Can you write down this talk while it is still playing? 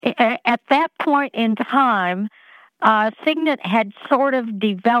at that point in time, Signet had sort of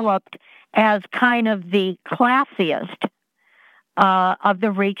developed as kind of the classiest of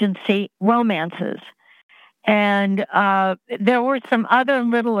the Regency romances. And there were some other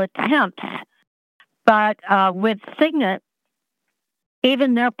little attempts, but with Signet,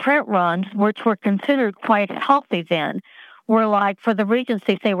 even their print runs, which were considered quite healthy then, were like, for the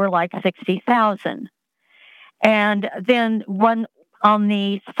Regency, they were like 60,000. And then on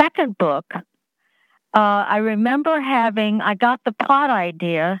the second book, I remember I got the plot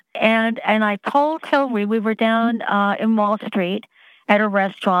idea, and I told Hillary, we were down in Wall Street at a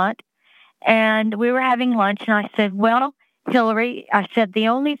restaurant, and we were having lunch, and I said, well, Hillary, I said, the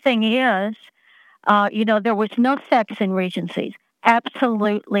only thing is, there was no sex in Regencies.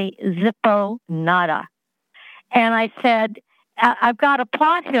 Absolutely zippo nada. And I said, I've got a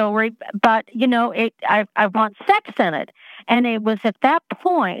plot, Hillary, but, I want sex in it. And it was at that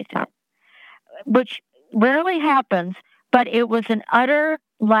point, which rarely happens, but it was an utter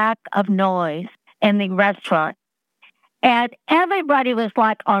lack of noise in the restaurant. And everybody was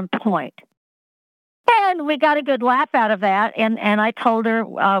like on point. And we got a good laugh out of that. And I told her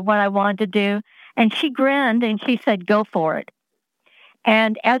what I wanted to do. And she grinned and she said, go for it.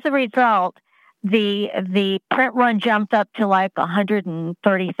 And as a result, the print run jumped up to like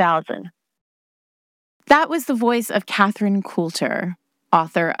 130,000. That was the voice of Catherine Coulter,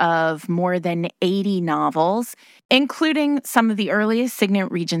 author of more than 80 novels, including some of the earliest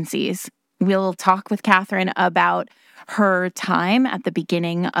Signet Regencies. We'll talk with Catherine about her time at the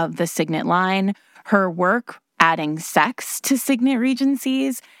beginning of the Signet line, her work adding sex to Signet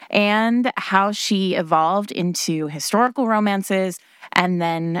Regencies, and how she evolved into historical romances, and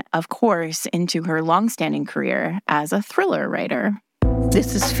then, of course, into her longstanding career as a thriller writer.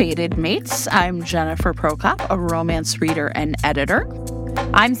 This is Fated Mates. I'm Jennifer Prokop, a romance reader and editor.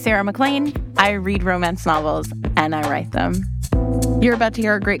 I'm Sarah McLean. I read romance novels, and I write them. You're about to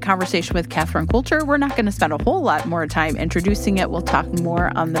hear a great conversation with Catherine Coulter. We're not going to spend a whole lot more time introducing it. We'll talk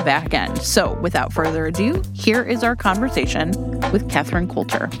more on the back end. So without further ado, here is our conversation with Catherine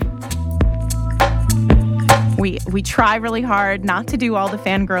Coulter. We try really hard not to do all the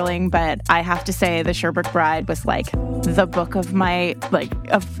fangirling, but I have to say The Sherbrooke Bride was like the book of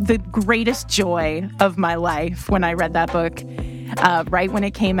the greatest joy of my life when I read that book right when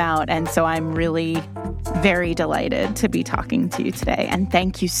it came out. And so I'm really very delighted to be talking to you today. And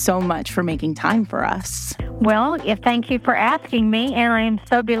thank you so much for making time for us. Well, thank you for asking me. And I am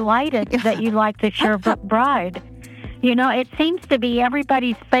so delighted that you like The Sherbrooke Bride. It seems to be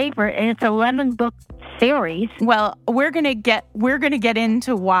everybody's favorite, and it's an 11-book series. Well, we're gonna get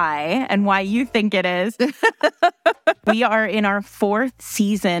into why and why you think it is. We are in our 4th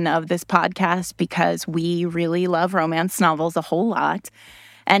season of this podcast because we really love romance novels a whole lot.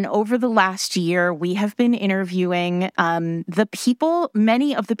 And over the last year, we have been interviewing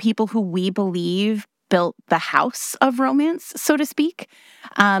many of the people who we believe built the house of romance, so to speak.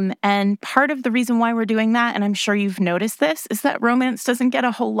 And part of the reason why we're doing that, and I'm sure you've noticed this, is that romance doesn't get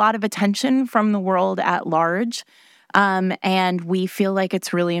a whole lot of attention from the world at large. And we feel like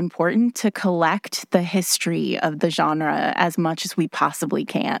it's really important to collect the history of the genre as much as we possibly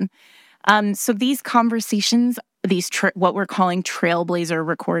can. So these conversations, what we're calling Trailblazer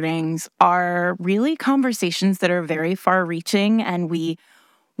recordings, are really conversations that are very far-reaching, and we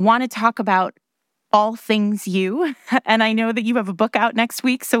want to talk about all things you. And I know that you have a book out next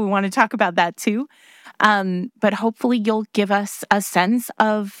week, so we want to talk about that too. But hopefully you'll give us a sense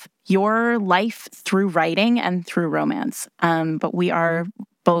of your life through writing and through romance. But we are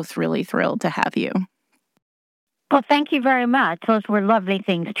both really thrilled to have you. Well, thank you very much. Those were lovely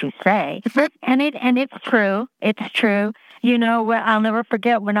things to say. And it's true. It's true. I'll never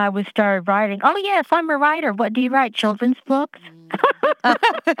forget when I started writing. Oh, yes, I'm a writer. What do you write? Children's books?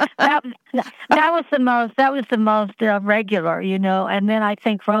 that was the most regular, and then I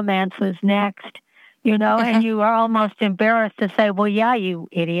think romance was next, and you are almost embarrassed to say, well, yeah, you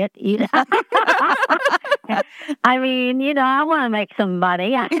idiot. I mean, I want to make some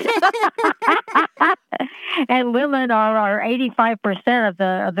money. And women are 85%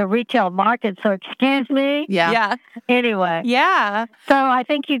 of the retail market, so excuse me. Yeah. Anyway. Yeah. So I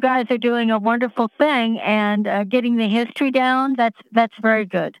think you guys are doing a wonderful thing, and getting the history down, that's very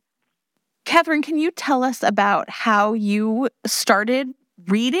good. Catherine, can you tell us about how you started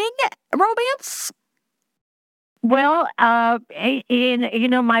reading romance? Well,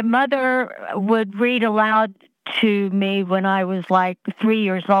 my mother would read aloud to me when I was like 3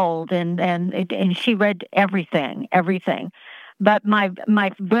 years old, and she read everything. But my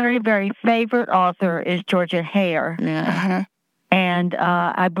very, very favorite author is Georgia Hare. Uh-huh. And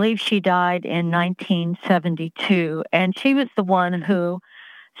I believe she died in 1972. And she was the one who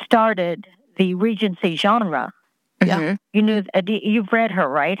started the Regency genre. Yeah. You knew you've read her,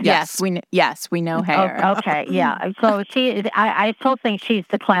 right? Yes, we know her. Oh, okay, yeah. So I still think she's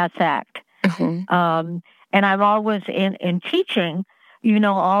the class act. And I'm always in teaching. I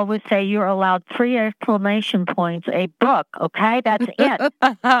always say you're allowed 3 exclamation points a book. Okay, that's it.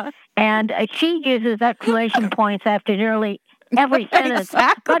 And she uses exclamation points after nearly every sentence,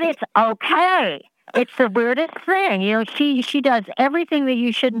 Exactly. but it's okay. It's the weirdest thing. She does everything that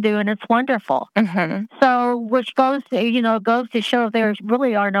you shouldn't do, and it's wonderful. So, which goes to show there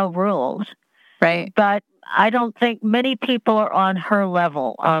really are no rules. Right. But I don't think many people are on her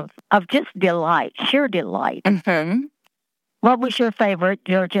level of just delight, sheer delight. What was your favorite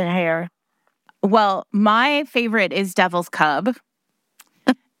Georgian Hare? Well, my favorite is Devil's Cub.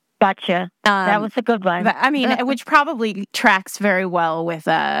 Gotcha. That was a good one. I mean, which probably tracks very well with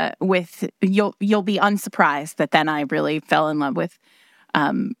you'll be unsurprised that then I really fell in love with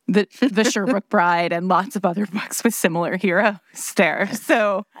the Sherbrooke Bride and lots of other books with similar heroes there.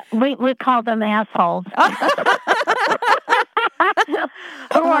 So we call them assholes.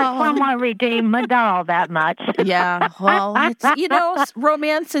 Who are somewhat redeemed, but not all that much. Yeah, well, it's,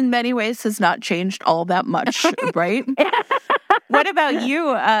 romance in many ways has not changed all that much, right? What about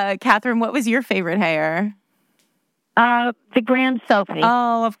you, Catherine? What was your favorite Hare? The Grand Sophie.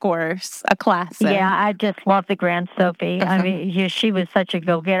 Oh, of course. A classic. Yeah, I just love the Grand Sophie. I mean, she was such a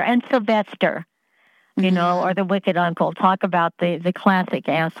go-getter. And Sylvester, or the Wicked Uncle. Talk about the classic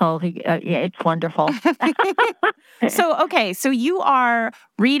asshole. It's wonderful. So you are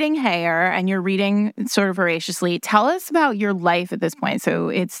reading Hare and you're reading sort of voraciously. Tell us about your life at this point. So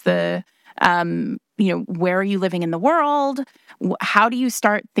it's the, where are you living in the world? How do you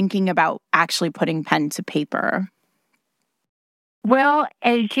start thinking about actually putting pen to paper? Well,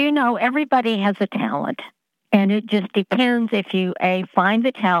 as you know, everybody has a talent, and it just depends if you A, find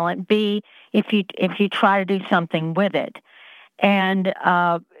the talent, B, if you try to do something with it. And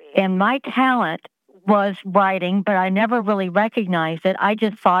my talent was writing, but I never really recognized it. I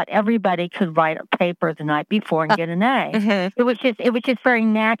just thought everybody could write a paper the night before and get an A. It was just very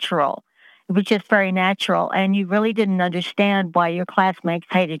natural. It was just very natural, and you really didn't understand why your classmates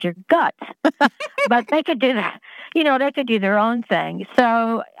hated your guts. But they could do that. They could do their own thing.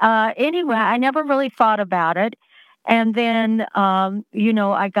 So anyway, I never really thought about it. And then,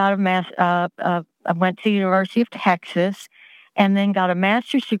 I got I went to the University of Texas and then got a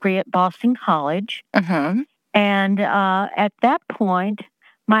master's degree at Boston College. And at that point,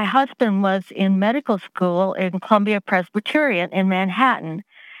 my husband was in medical school in Columbia Presbyterian in Manhattan.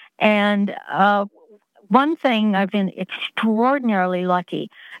 And one thing, I've been extraordinarily lucky.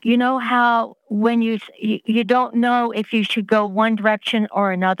 You know how when you don't know if you should go one direction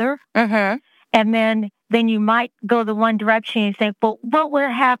or another? And then you might go the one direction and you think, well, what would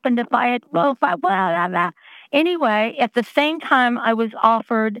have happened if I had, Anyway, at the same time, I was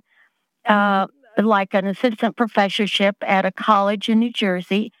offered like an assistant professorship at a college in New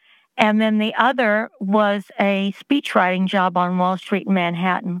Jersey. And then the other was a speechwriting job on Wall Street in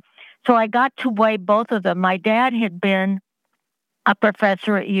Manhattan. So I got to weigh both of them. My dad had been a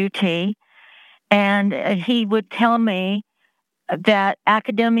professor at UT, and he would tell me that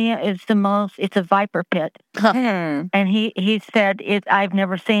academia is it's a viper pit. And he said, I've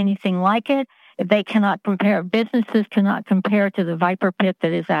never seen anything like it. They cannot compare, businesses cannot compare to the viper pit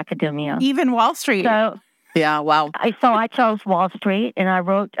that is academia. Even Wall Street. So, yeah, wow. So I chose Wall Street, and I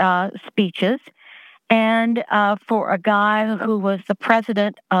wrote speeches. And for a guy who was the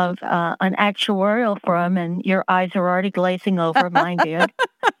president of an actuarial firm, and your eyes are already glazing over, mine did.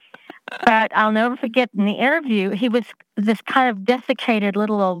 But I'll never forget in the interview, he was this kind of desiccated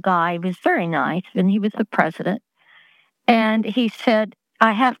little old guy. He was very nice, and he was the president. And he said,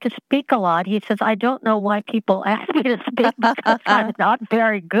 I have to speak a lot. He says, I don't know why people ask me to speak because I'm not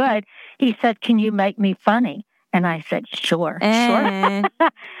very good. He said, can you make me funny? And I said, sure.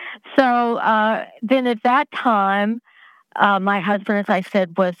 So then at that time, my husband, as I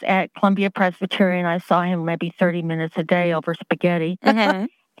said, was at Columbia Presbyterian. I saw him maybe 30 minutes a day over spaghetti.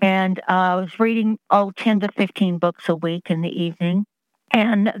 And I was reading, 10 to 15 books a week in the evening.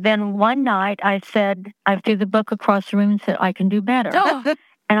 And then one night I threw the book across the room and said, I can do better.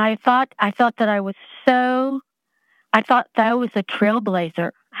 And I thought that I was a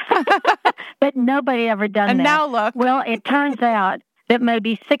trailblazer. But nobody ever done that. And now look. Well, it turns out that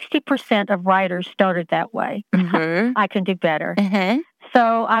maybe 60% of writers started that way. I can do better.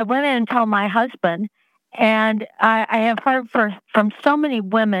 So I went in and told my husband, and I have heard from so many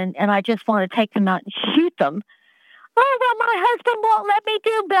women, and I just want to take them out and shoot them. oh, well, my husband won't let me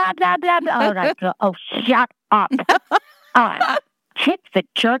do blah, blah, blah, blah. And I go, oh, shut up. Kicked the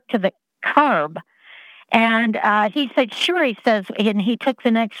jerk to the curb. And he said, sure, he says, and he took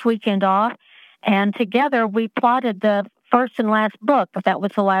the next weekend off. And together we plotted the first and last book, but that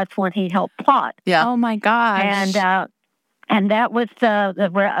was the last one he helped plot. Yeah. Oh my gosh. And that was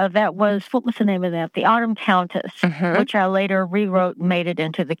that was, what was the name of that? The Autumn Countess, which I later rewrote and made it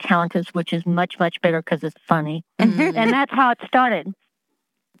into The Countess, which is much, much better because it's funny. And that's how it started.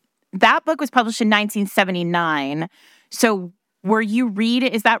 That book was published in 1979. So were you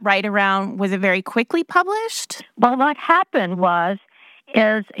is that right around, was it very quickly published? Well, what happened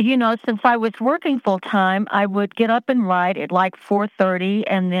is, since I was working full time, I would get up and write at like 4:30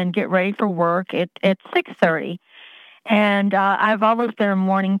 and then get ready for work at 6:30. And I've always been a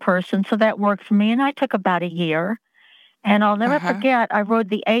morning person, so that worked for me. And I took about a year. And I'll never forget, I rode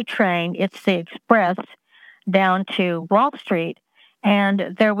the A train, it's the express, down to Wall Street.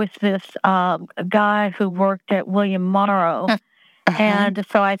 And there was this guy who worked at William Morrow. And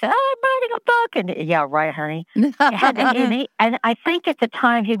so I said, oh, I'm writing a book. And yeah, right, honey. And I think at the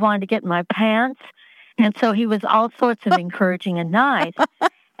time he wanted to get in my pants. And so he was all sorts of encouraging and nice.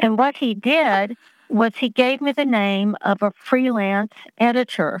 And what he did was he gave me the name of a freelance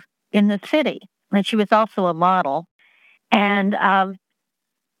editor in the city. And she was also a model. And of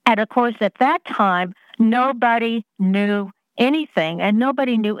course, at that time, nobody knew anything. And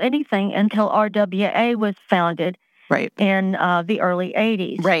nobody knew anything until RWA was founded. Right. In the early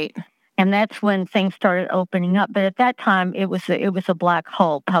 80s. Right. And that's when things started opening up. But at that time, it was a black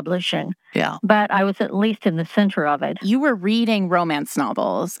hole, publishing. Yeah. But I was at least in the center of it. You were reading romance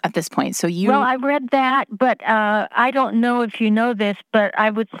novels at this point. So Well, I read that, but I don't know if you know this, but I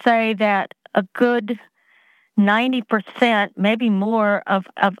would say that a good 90%, maybe more, of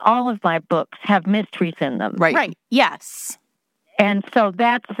all of my books have mysteries in them. Right. Right. Yes. And so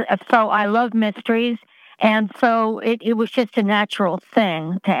so I love mysteries. And so it was just a natural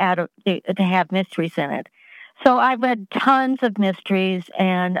thing to have mysteries in it. So I read tons of mysteries,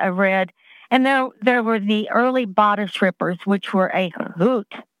 and there were the early bodice rippers, which were a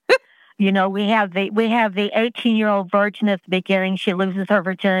hoot. We have the 18-year-old virgin at the beginning. She loses her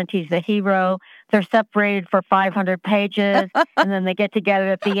virginity. She's the hero. They're separated for 500 pages, and then they get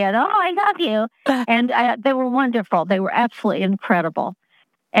together at the end. Oh, I love you. And they were wonderful. They were absolutely incredible.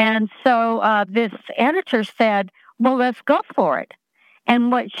 And so this editor said, well, let's go for it.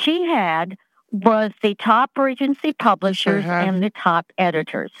 And what she had was the top Regency publishers and the top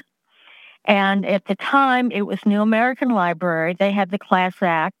editors. And at the time, it was New American Library. They had the Class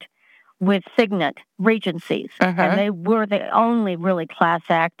Act with Signet Regencies. And they were the only really class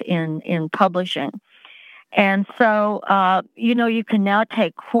act in publishing. And so, you can now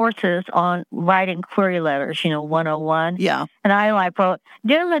take courses on writing query letters, 101. Yeah. And I wrote,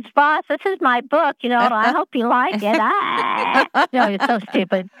 dear Miss Boss, this is my book, I hope you like it. It's so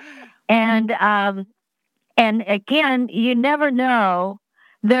stupid. And again, you never know.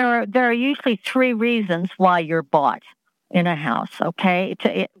 There are usually 3 reasons why you're bought in a house, okay?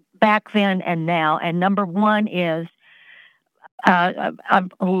 Back then and now. And number 1 is, a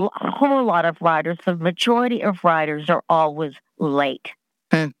whole lot of writers, the majority of writers are always late.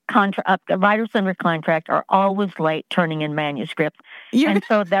 Writers under contract are always late turning in manuscripts. And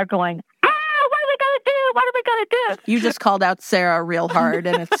so they're going, what are we going to do? What are we going to do? You just called out Sarah real hard,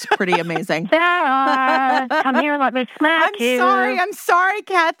 and it's pretty amazing. Sarah, come here, let me smack you. I'm sorry,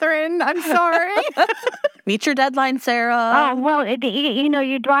 Catherine. I'm sorry. Meet your deadline, Sarah. Oh, well,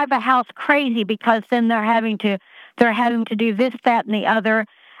 you drive a house crazy because then they're having to do this, that, and the other.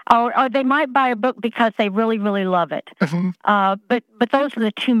 Or they might buy a book because they really, really love it. But those are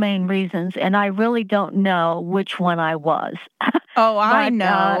the 2 main reasons, and I really don't know which one I was. Oh, I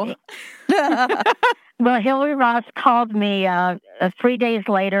know. Well, Hillary Ross called me 3 days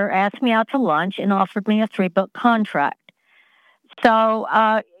later, asked me out to lunch, and offered me a 3-book contract. So,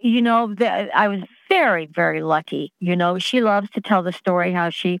 I was very, very lucky. She loves to tell the story how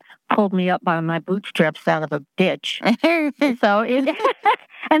she pulled me up by my bootstraps out of a ditch. So,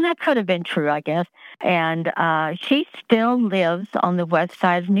 and that could have been true, I guess. And she still lives on the west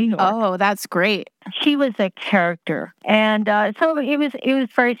side of New York. Oh, that's great. She was a character. And so it was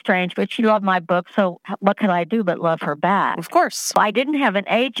very strange, but she loved my book. So what could I do but love her back? Of course. I didn't have an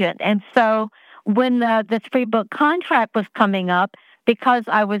agent. And so when the 3-book contract was coming up, because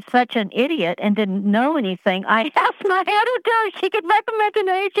I was such an idiot and didn't know anything, I asked my editor if she could recommend an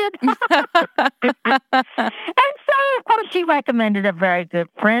agent. And so, of course, she recommended a very good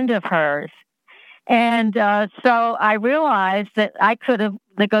friend of hers. And so I realized that I could have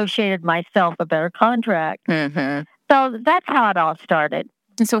negotiated myself a better contract. So that's how it all started.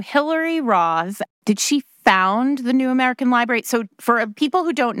 And so Hillary Ross, did she found the New American Library? So for people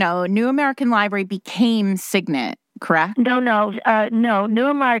who don't know, New American Library became Signet, correct? No. New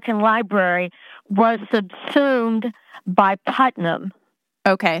American Library was subsumed by Putnam.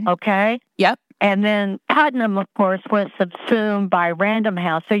 Okay. Yep. And then Putnam, of course, was subsumed by Random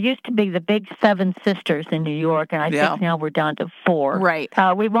House. There used to be the big seven sisters in New York, and I think now we're down to 4. Right.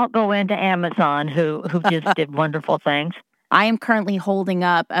 We won't go into Amazon, who just did wonderful things. I am currently holding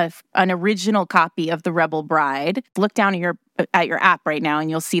up an original copy of The Rebel Bride. Look down at your app right now, and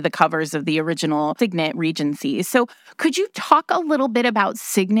you'll see the covers of the original Signet Regency. So could you talk a little bit about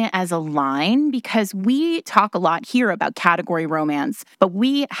Signet as a line? Because we talk a lot here about category romance, but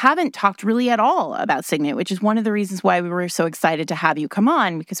we haven't talked really at all about Signet, which is one of the reasons why we were so excited to have you come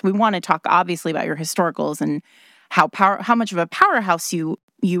on, because we want to talk obviously about your historicals and how much of a powerhouse you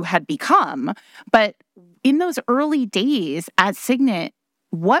had become. But in those early days at Signet,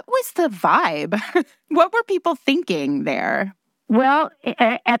 what was the vibe? What were people thinking there? Well,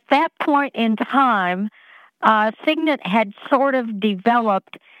 at that point in time, Signet had sort of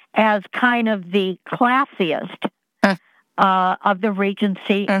developed as kind of the classiest of the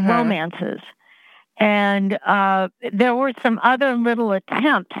Regency romances. And there were some other little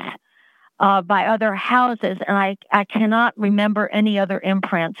attempts by other houses, and I cannot remember any other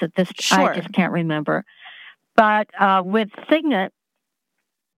imprints at this. Sure. I just can't remember. But with Signet,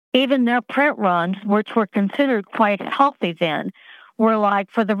 even their print runs, which were considered quite healthy then, were like,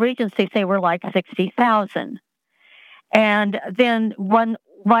 for the Regency, they were like 60,000. And then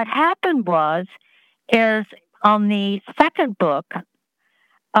what happened is on the second book,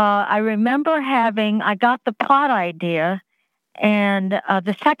 I remember I got the plot idea, and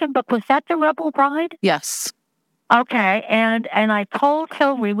the second book, was that The Rebel Bride? Yes. Okay, and I told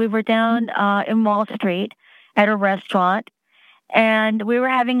Hillary, we were down in Wall Street at a restaurant, and we were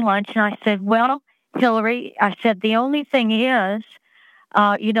having lunch, and I said, well, Hillary, I said, the only thing is,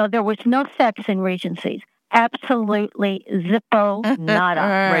 there was no sex in Regencies. Absolutely zippo nada.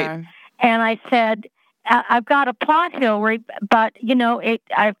 Right. And I said, I've got a plot, Hillary, but,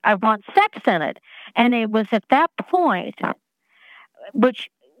 I want sex in it. And it was at that point, which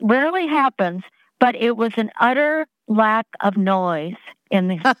rarely happens, but it was an utter lack of noise in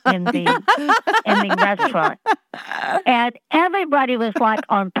the restaurant, and everybody was like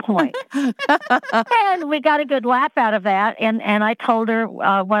on point, and we got a good laugh out of that. And I told her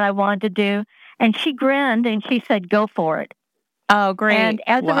what I wanted to do, and she grinned and she said, "Go for it." Oh, great! And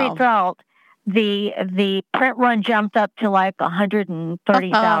as a result, the print run jumped up to like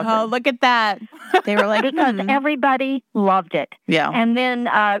 130,000. Oh, look at that! They were like, because everybody loved it. Yeah. And then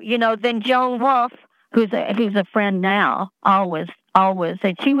then Joan Wolfe, who's a friend now, always,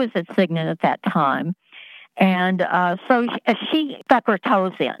 and she was at Signet at that time. And so she stuck her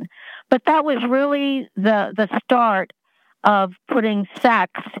toes in. But that was really the start of putting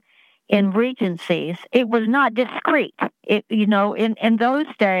sex in Regencies. It was not discreet. In those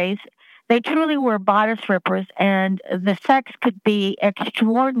days, they truly were bodice rippers, and the sex could be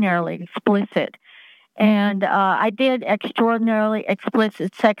extraordinarily explicit. And I did extraordinarily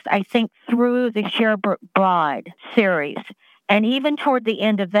explicit sex, I think, through the Sherbrooke Bride series. And even toward the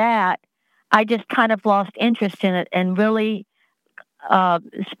end of that, I just kind of lost interest in it and really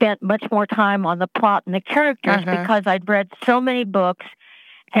spent much more time on the plot and the characters because I'd read so many books.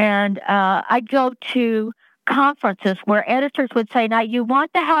 And I'd go to conferences where editors would say, now you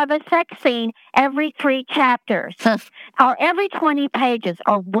want to have a sex scene every 3 chapters or every 20 pages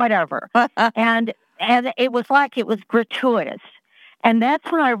or whatever. And it was like it was gratuitous. And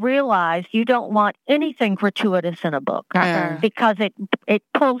that's when I realized you don't want anything gratuitous in a book because it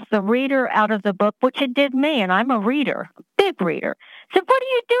pulls the reader out of the book, which it did me, and I'm a reader, a big reader. So what are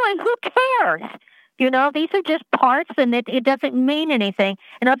you doing? Who cares? These are just parts, and it doesn't mean anything.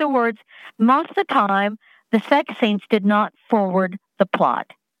 In other words, most of the time, the sex scenes did not forward the plot.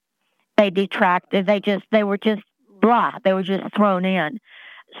 They detracted. They were just blah. They were just thrown in.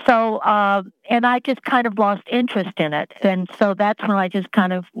 So, and I just kind of lost interest in it. And so that's when I just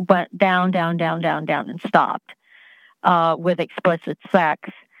kind of went down, and stopped with explicit sex.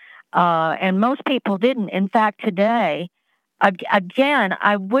 And most people didn't. In fact, today, again,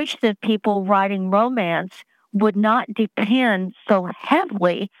 I wish that people writing romance would not depend so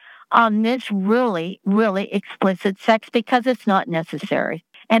heavily on this really, really explicit sex because it's not necessary.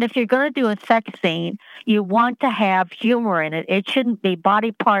 And if you're going to do a sex scene, you want to have humor in it. It shouldn't be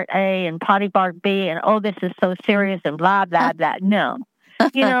body part A and body part B and, oh, this is so serious and blah, blah, blah. No.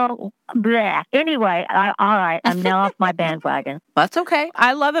 Blah. Anyway, all right, I'm now off my bandwagon. That's okay.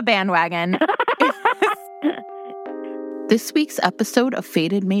 I love a bandwagon. This week's episode of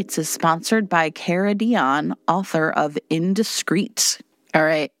Fated Mates is sponsored by Cara Dion, author of Indiscreet. All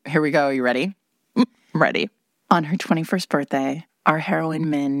right, here we go. You ready? Ready. On her 21st birthday, our heroine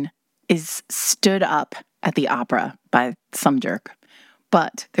Min is stood up at the opera by some jerk.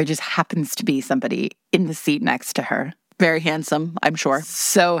 But there just happens to be somebody in the seat next to her. Very handsome, I'm sure.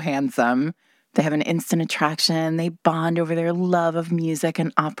 So handsome. They have an instant attraction. They bond over their love of music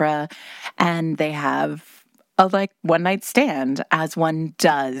and opera. And they have a one-night stand, as one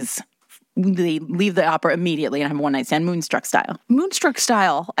does. They leave the opera immediately and have a one-night stand, Moonstruck style. Moonstruck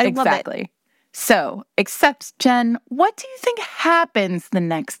style. I love it. Exactly. So, except, Jen, what do you think happens the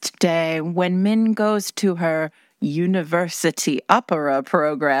next day when Min goes to her university opera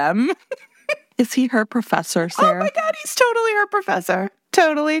program? Is he her professor, Sarah? Oh my God, he's totally her professor.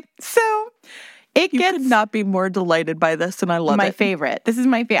 Totally. So, you could not be more delighted by this, and I love it. My favorite. This is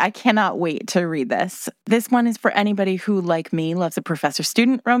my favorite. I cannot wait to read this. This one is for anybody who, like me, loves a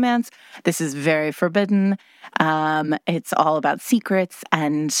professor-student romance. This is very forbidden. It's all about secrets,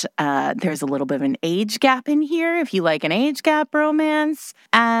 and there's a little bit of an age gap in here if you like an age gap romance.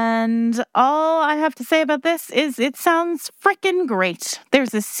 And all I have to say about this is it sounds freaking great.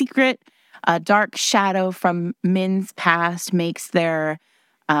 There's a secret, dark shadow from Min's past makes their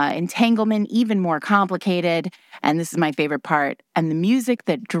entanglement even more complicated, and this is my favorite part. And the music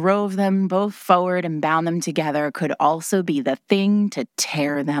that drove them both forward and bound them together could also be the thing to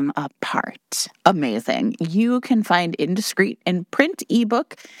tear them apart. Amazing. You can find Indiscreet in print,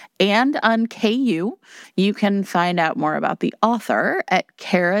 ebook, and on KU. You can find out more about the author at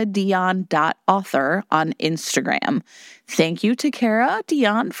caradion.author on Instagram. Thank you to Cara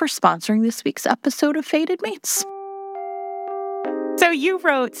Dion for sponsoring this week's episode of Fated Mates. So you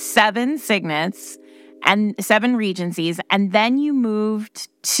wrote 7 signets and 7 regencies, and then you moved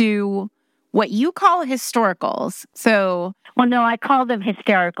to what you call historicals. So, well, no, I call them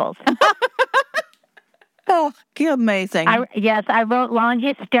hystericals. Oh, amazing! Yes, I wrote long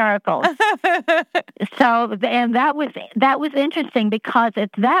hystericals. So, and that was interesting because at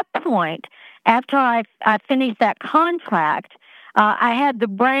that point, after I finished that contract, I had the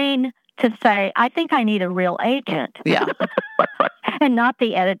brain to say, I think I need a real agent. Yeah. And not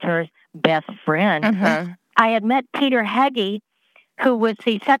the editor's best friend. Uh-huh. I had met Peter Heggie, who was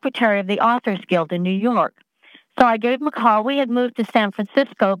the secretary of the Authors Guild in New York. So I gave him a call. We had moved to San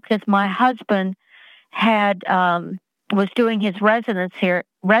Francisco because my husband was doing his residency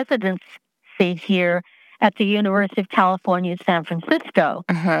here at the University of California, San Francisco.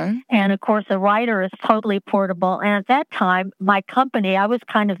 Uh-huh. And of course, a writer is totally portable. And at that time, my company, I was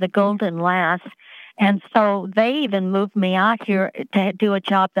kind of the golden last. And so they even moved me out here to do a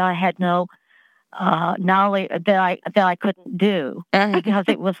job that I had no knowledge that I couldn't do, because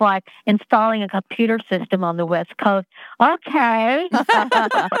it was like installing a computer system on the West Coast. Okay,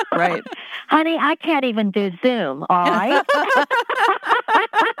 right, honey, I can't even do Zoom. All right.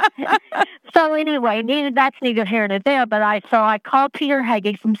 So anyway, that's neither here nor there. But I called Peter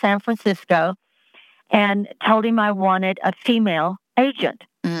Heggie from San Francisco and told him I wanted a female agent.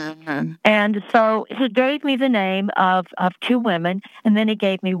 Mm-hmm. And so he gave me the name of 2 women, and then he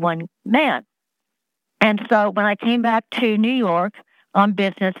gave me 1 man. And so when I came back to New York on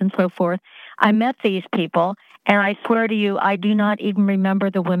business and so forth, I met these people, and I swear to you, I do not even remember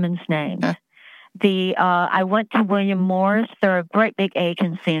the women's names. I went to William Morris. They're a great big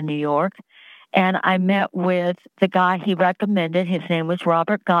agency in New York, and I met with the guy he recommended. His name was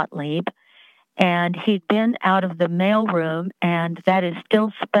Robert Gottlieb. And he'd been out of the mailroom, and that is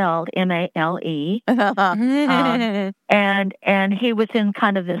still spelled M-A-L-E. And he was in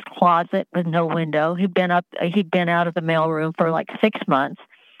kind of this closet with no window. He'd been out of the mailroom for like 6 months,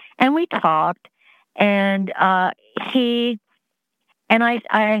 and we talked. And I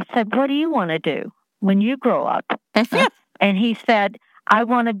said, "What do you want to do when you grow up?" And he said, "I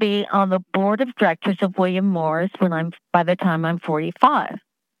want to be on the board of directors of William Morris by the time I'm 45."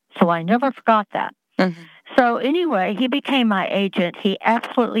 So I never forgot that. Mm-hmm. So anyway, he became my agent. He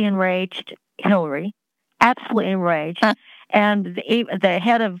absolutely enraged Hillary, absolutely enraged. And the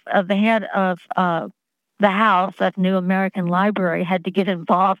head of the House at New American Library had to get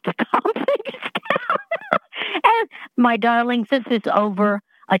involved to calm things down. And my darlings, this is over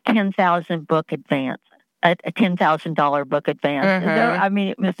a $10,000 book advance. A $10,000 book advance. Mm-hmm. I mean,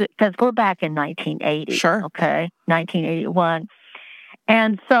 it was because we're back in 1980. Sure. Okay, 1981.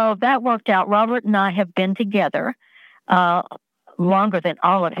 And so that worked out. Robert and I have been together longer than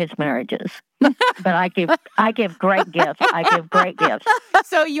all of his marriages. But I give great gifts. I give great gifts.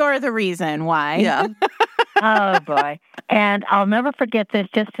 So you're the reason why. Yeah. Oh, boy. And I'll never forget this,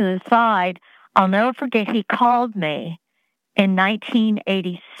 just to the side. I'll never forget he called me in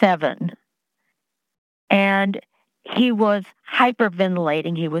 1987. And he was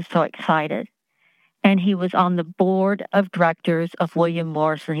hyperventilating. He was so excited. And he was on the board of directors of William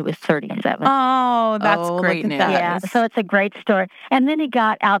Morris, and he was 37. Oh, that's great news. Yeah, so it's a great story. And then he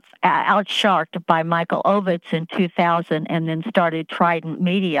got outsharked by Michael Ovitz in 2000 and then started Trident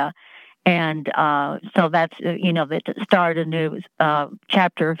Media. And so that's, that started a new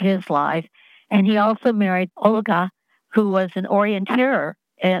chapter of his life. And he also married Olga, who was an orienteer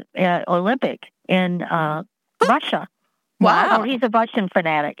at Olympic in Russia. Wow. Oh, he's a Russian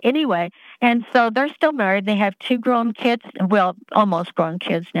fanatic. Anyway, and so they're still married. They have 2 grown kids, well, almost grown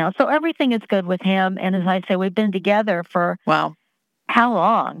kids now. So everything is good with him. And as I say, we've been together for how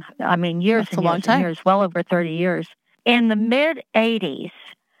long? I mean, years That's and a long years time. and years, well over 30 years. In the mid-'80s,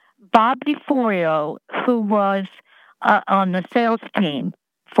 Bob DeForio, who was on the sales team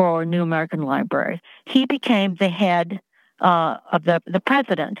for New American Library, he became the head of the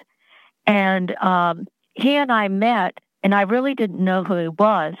president. And he and I met, and I really didn't know who he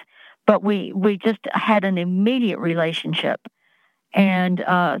was, but we just had an immediate relationship. And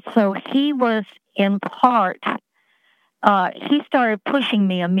so he was in part, he started pushing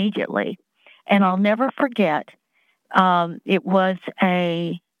me immediately. And I'll never forget, it was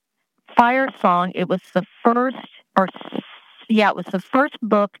a fire song. It was the first, it was the first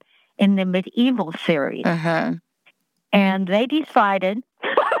book in the medieval series. Uh-huh. And they decided,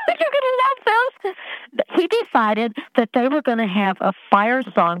 you're going to love this. He decided that they were going to have a fire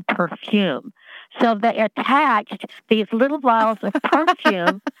song perfume. So they attached these little vials of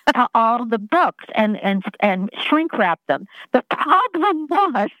perfume to all the books and shrink wrapped them. The problem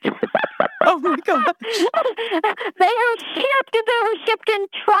was, oh my God, they were shipped in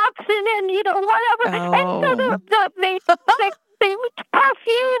trucks and whatever. Oh. And so the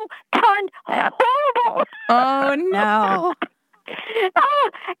perfume turned horrible. Oh no. And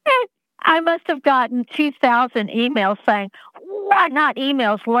I must have gotten 2,000 emails saying, not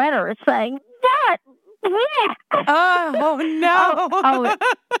emails, letters saying that. Oh no.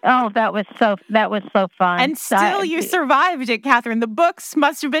 That was so fun. And still you survived it, Catherine. The books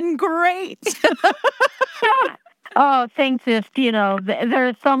must have been great. Oh, things just, there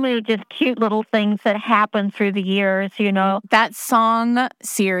are so many just cute little things that happen through the years, That song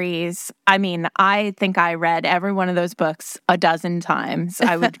series, I mean, I think I read every one of those books a dozen times.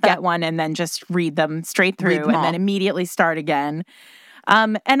 I would get one and then just read them straight through and then immediately start again.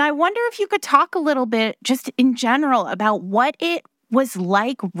 And I wonder if you could talk a little bit just in general about what it was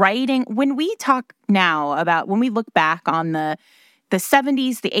like writing. When we talk now about, when we look back on the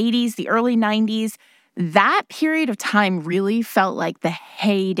 70s, the 80s, the early 90s, that period of time really felt like the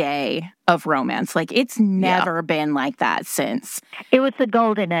heyday of romance. Like, it's never been like that since. It was the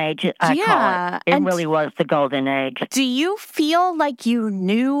golden age, I call it. It really was the golden age. Do you feel like you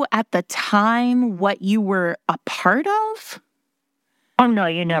knew at the time what you were a part of? Oh, no,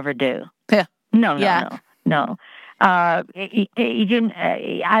 you never do. Yeah. No. I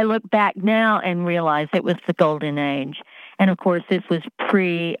look back now and realize it was the golden age. And, of course, this was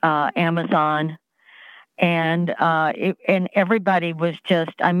pre-Amazon. And everybody was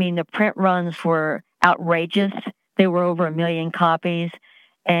just, the print runs were outrageous. They were over 1 million copies.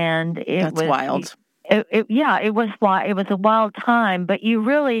 And it was wild. It was a wild time, but you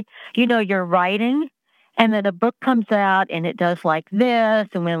really, you're writing, and then a book comes out and it does like this,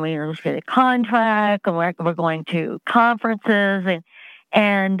 and when we get a contract, and we're going to conferences,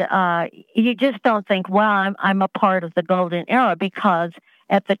 and you just don't think, wow, I'm a part of the golden era, because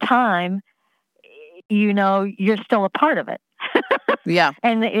at the time, you're still a part of it. Yeah.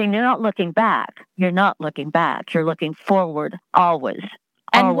 And you're not looking back. You're looking forward always.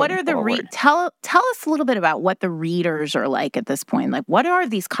 And what are the tell us a little bit about what the readers are like at this point. Like, what are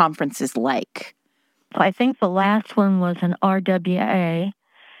these conferences like? I think the last one was an RWA,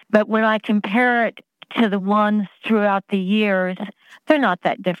 but when I compare it to the ones throughout the years, they're not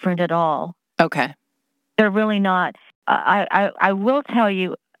that different at all. Okay. They're really not. I will tell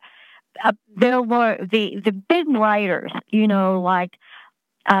you, there were the big writers, like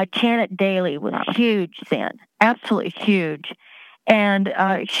Janet Daly was huge then, absolutely huge. And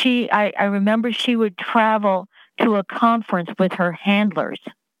I remember she would travel to a conference with her handlers.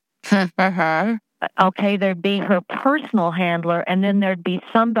 Uh-huh. Okay, there'd be her personal handler, and then there'd be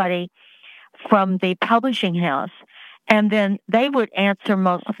somebody from the publishing house, and then they would answer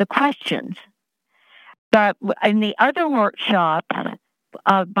most of the questions. But in the other workshops,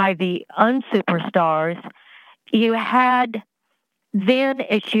 by the unsuperstars, you had then,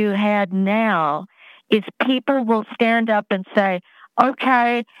 as you had now, is people will stand up and say,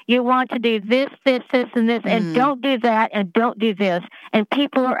 okay, you want to do this, this, this, and this, and don't do that, and don't do this. And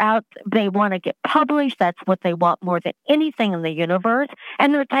people are out, they want to get published. That's what they want more than anything in the universe.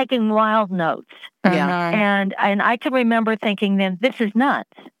 And they're taking wild notes. Yeah. And I can remember thinking then, this is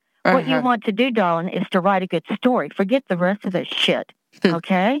nuts. What you want to do, darling, is to write a good story. Forget the rest of this shit.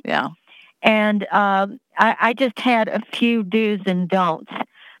 Okay? Yeah. And I just had a few do's and don'ts.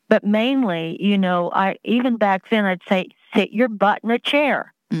 But mainly, even back then, I'd say, sit your butt in a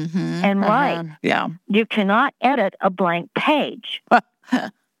chair and write. Yeah. You cannot edit a blank page.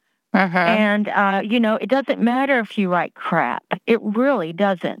 And, it doesn't matter if you write crap. It really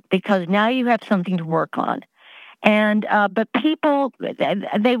doesn't, because now you have something to work on. And, but people,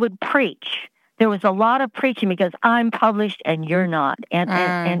 they would preach. There was a lot of preaching because I'm published and you're not.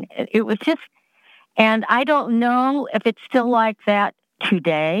 And it was just, and I don't know if it's still like that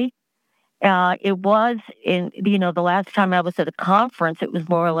today. It was in, the last time I was at a conference, it was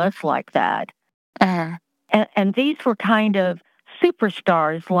more or less like that. And these were kind of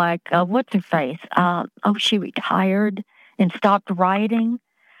superstars like, what's her face? She retired and stopped writing.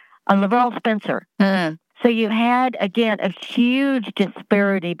 Lavelle Spencer. So you had, again, a huge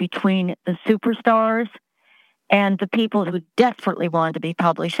disparity between the superstars and the people who desperately wanted to be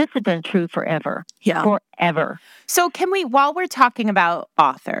published. This has been true forever. Yeah. Forever. So can we, while we're talking about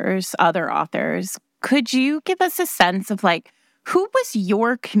authors, other authors, could you give us a sense of who was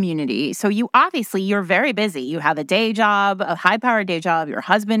your community? So you're very busy. You have a day job, a high-powered day job. Your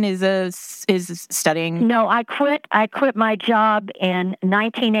husband is studying. No, I quit my job in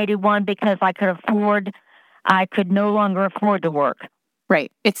 1981 because I could no longer afford to work. Right.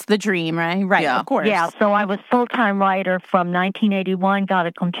 It's the dream, right? Right, yeah. Of course. Yeah, so I was full-time writer from 1981, got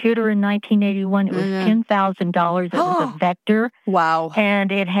a computer in 1981. It was $10,000. It was a Vector. Wow. And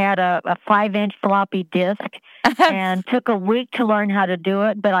it had a 5-inch floppy disk and took a week to learn how to do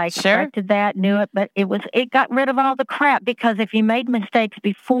it, but I corrected that, knew it, but it got rid of all the crap, because if you made mistakes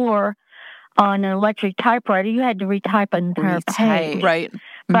before on an electric typewriter, you had to retype an entire page. Right.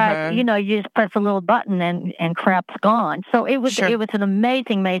 But, you just press a little button and crap's gone. So it was an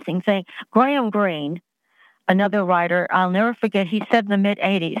amazing, amazing thing. Graham Greene, another writer, I'll never forget, he said in the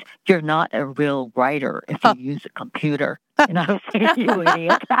mid-'80s, "You're not a real writer if you use a computer." And I was saying, "You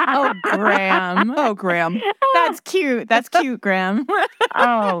idiot." Oh, Graham. Oh, Graham. That's cute. That's cute, Graham.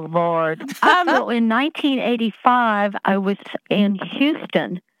 Oh, Lord. So in 1985, I was in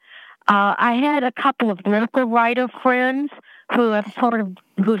Houston. I had a couple of political writer friends who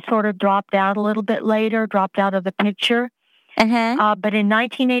sort of dropped out a little bit later, dropped out of the picture. But in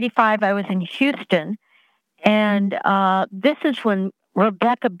 1985, I was in Houston, and this is when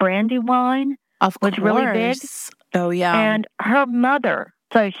Rebecca Brandywine was really big. Oh, yeah. And her mother,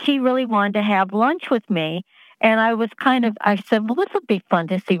 so she really wanted to have lunch with me, and I said, well, this would be fun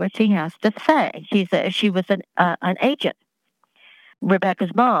to see what she has to say. She was an agent,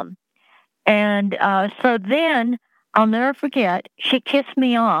 Rebecca's mom. And so then, I'll never forget, she kissed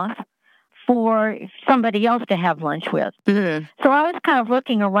me off for somebody else to have lunch with. So I was kind of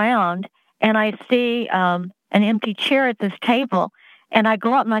looking around, and I see an empty chair at this table, and I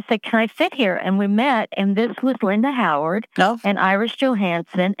go up and I say, "Can I sit here?" And we met, and this was Linda Howard and Iris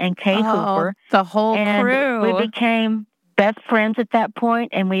Johansson and Kay Hooper. The whole and crew. We became best friends at that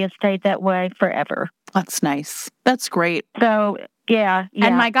point, and we have stayed that way forever. That's nice. That's great. So... Yeah.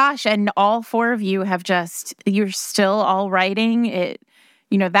 And my gosh, and all four of you you're still all writing. It,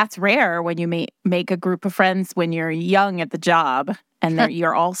 that's rare when you make a group of friends when you're young at the job and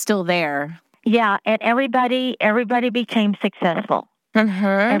you're all still there. Yeah, and everybody became successful.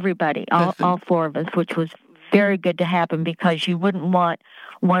 Everybody, all four of us, which was very good to happen, because you wouldn't want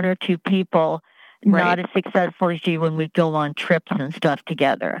one or two people not as successful as you when we go on trips and stuff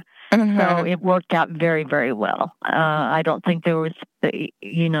together. So it worked out very, very well. I don't think there was,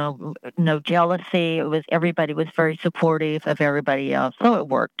 no jealousy. Everybody was very supportive of everybody else, so it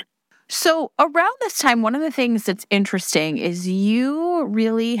worked. So around this time, one of the things that's interesting is you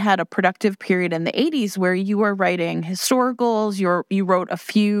really had a productive period in the 80s where you were writing historicals. You wrote a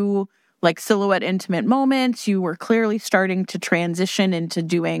few silhouette intimate moments. You were clearly starting to transition into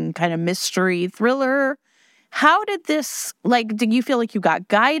doing kind of mystery thriller. How did this, did you feel like you got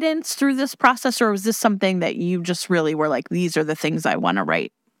guidance through this process, or was this something that you just really were these are the things I want to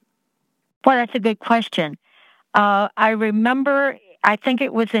write? Well, that's a good question. I remember, I think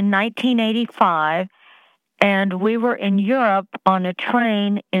it was in 1985, and we were in Europe on a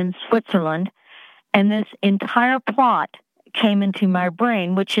train in Switzerland, and this entire plot came into my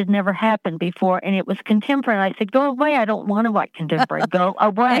brain, which had never happened before, and it was contemporary. I said, "Go away, I don't want to write contemporary. Go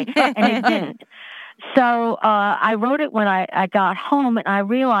away." And it didn't. So I wrote it when I got home, and I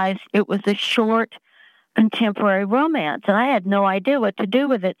realized it was a short contemporary romance, and I had no idea what to do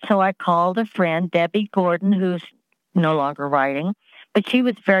with it. So I called a friend, Debbie Gordon, who's no longer writing, but she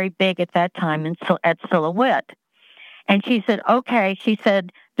was very big at that time at Silhouette. And she said, okay, she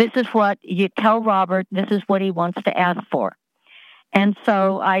said, this is what you tell Robert, this is what he wants to ask for. And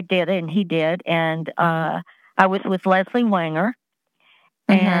so I did it, and he did, and I was with Leslie Wanger,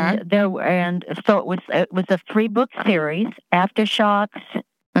 and so it was a 3-book series: Aftershocks,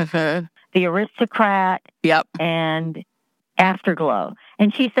 The Aristocrat, and Afterglow.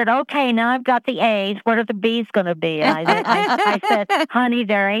 And she said, okay, now I've got the A's. What are the B's going to be? And I said, honey,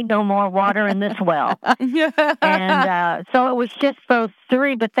 there ain't no more water in this well. And so it was just those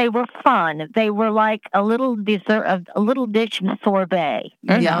 3, but they were fun. They were like a little dessert, a little dish sorbet,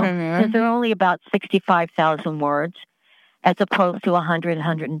 you know, because they're only about 65,000 words as opposed to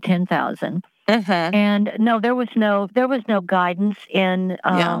 110,000. And no, there was no guidance in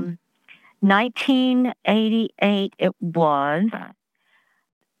 1988. It was.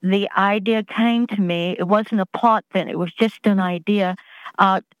 The idea came to me. It wasn't a plot then. It was just an idea.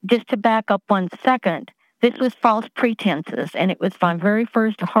 Just to back up 1 second, this was False Pretenses, and it was my very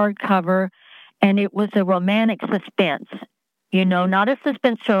first hardcover, and it was a romantic suspense. You know, not a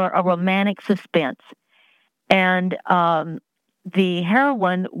suspense thriller, a romantic suspense. And the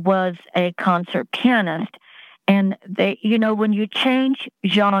heroine was a concert pianist. And they, you know, when you change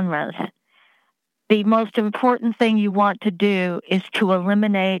genres, the most important thing you want to do is to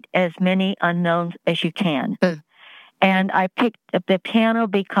eliminate as many unknowns as you can. And I picked up the piano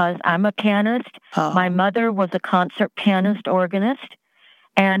because I'm a pianist. My mother was a concert pianist organist,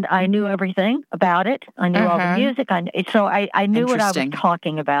 and I knew everything about it. I knew all the music. So I knew what I was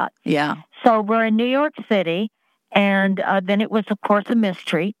talking about. Yeah. So we're in New York City, and then it was, of course, a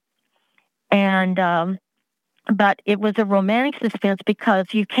mystery. And but it was a romantic suspense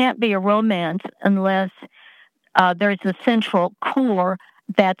because you can't be a romance unless there's a central core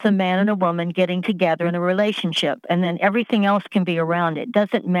that's a man and a woman getting together in a relationship. And then everything else can be around it.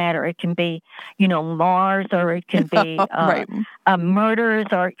 Doesn't matter. It can be, you know, Mars, or it can be murders,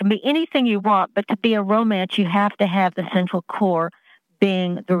 or it can be anything you want. But to be a romance, you have to have the central core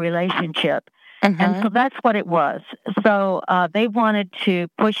being the relationship. And so that's what it was. So they wanted to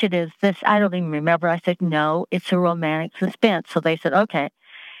push it as this. I don't even remember. I said, no, it's a romantic suspense. So they said, okay.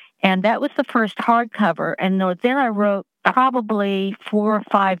 And that was the first hardcover. And then I wrote probably 4 or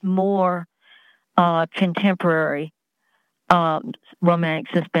 5 more contemporary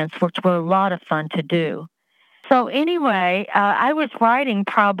romantic suspense, which were a lot of fun to do. So anyway, I was writing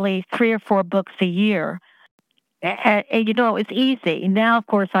probably 3 or 4 books a year. And, you know, it's easy. Now, of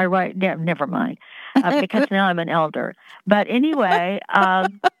course, I write, never mind, because now I'm an elder. But anyway, I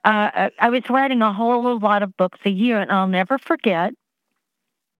was writing a whole lot of books a year, and I'll never forget.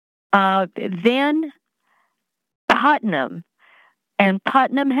 Then Putnam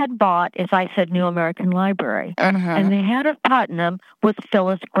had bought, as I said, New American Library. And the head of Putnam was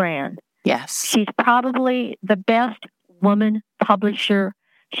Phyllis Grand. Yes. She's probably the best woman publisher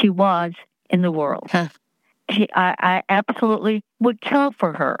she was in the world. I absolutely would kill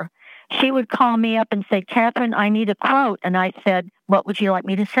for her. She would call me up and say, Catherine, I need a quote. And I said, what would you like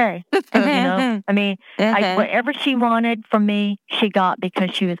me to say? You know, I mean, whatever she wanted from me, she got,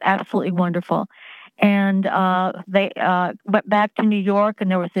 because she was absolutely wonderful. And they went back to New York, and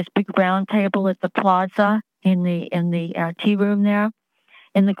there was this big round table at the plaza in the tea room there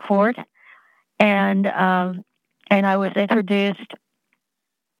in the court. And I was introduced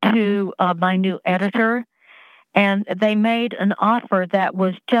to my new editor. And they made an offer that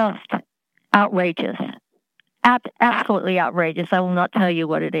was just outrageous, absolutely outrageous. I will not tell you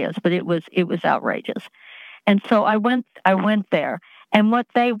what it is, but it was outrageous. And so I went there, and what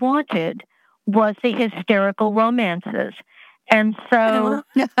they wanted was the hysterical romances. And so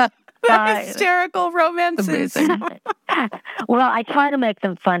hysterical romances. Well, I try to make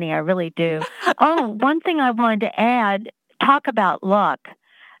them funny. I really do. Oh, one thing I wanted to add: talk about luck.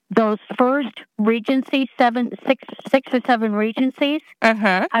 Those first Regency, 6 or 7 Regencies,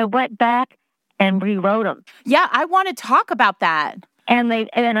 I went back and rewrote them. Yeah, I want to talk about that. And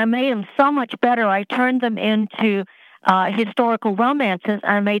I made them so much better. I turned them into historical romances, and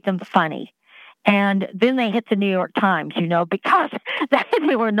I made them funny. And then they hit the New York Times, you know, because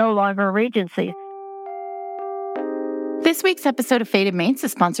they were no longer Regency. This week's episode of Fated Mates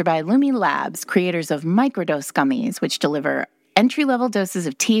is sponsored by Lumi Labs, creators of microdose gummies, which deliver entry-level doses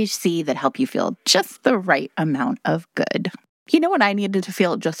of THC that help you feel just the right amount of good. You know what I needed to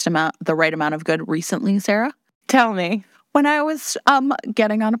feel just the right amount of good recently, Sarah? Tell me. when I was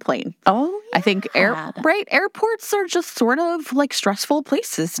getting on a plane. Oh, I think airports are just sort of like stressful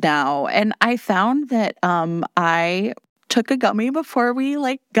places now. And I found that I took a gummy before we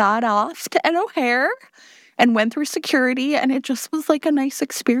like got off to O'Hare and went through security, and it just was like a nice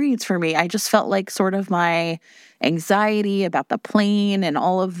experience for me. I just felt like sort of my anxiety about the plane and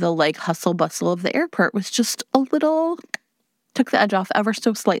all of the like hustle bustle of the airport was just a little, took the edge off ever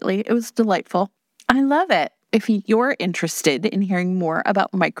so slightly. It was delightful. I love it. If you're interested in hearing more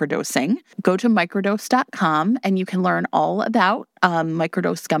about microdosing, go to microdose.com and you can learn all about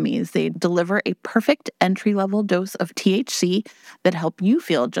microdose gummies. They deliver a perfect entry-level dose of THC that help you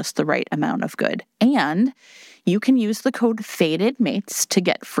feel just the right amount of good. And you can use the code FATEDMATES to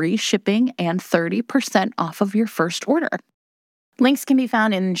get free shipping and 30% off of your first order. Links can be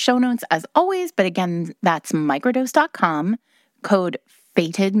found in show notes as always, but again, that's microdose.com, code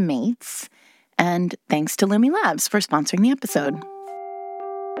FATEDMATES. And thanks to Lumi Labs for sponsoring the episode.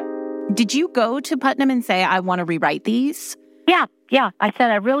 Did you go to Putnam and say, I want to rewrite these? Yeah. I said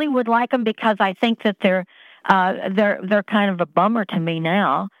I really would like them because I think that they're kind of a bummer to me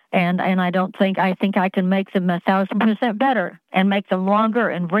now, and I think I can make them 1,000% better and make them longer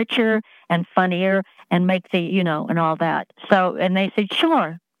and richer and funnier and make and all that. So, and they said,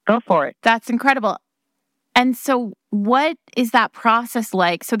 sure, go for it. That's incredible. And so, what is that process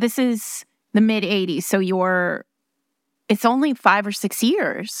like? So this is the mid 80s. So it's only 5 or 6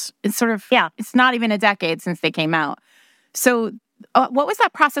 years. It's sort of, it's not even a decade since they came out. So what was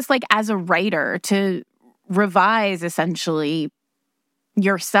that process like as a writer to revise essentially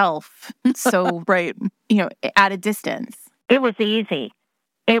yourself? So, right. At a distance. It was easy.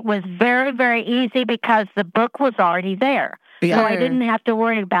 It was very, very easy because the book was already there. Yeah. So I didn't have to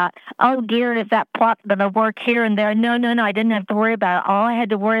worry about, oh dear, is that plot going to work here and there? No, I didn't have to worry about it. All I had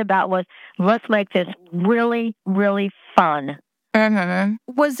to worry about was, let's make this really, really fun. Mm-hmm.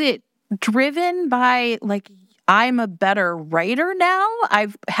 Was it driven by, like, I'm a better writer now?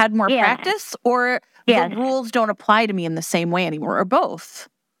 I've had more practice? Or the rules don't apply to me in the same way anymore? Or both?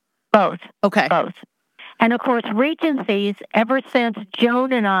 Both. Okay. Both. And of course, Regencies, ever since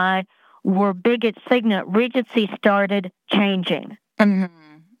Joan and I were big at Signet, Regency started changing. Mm-hmm.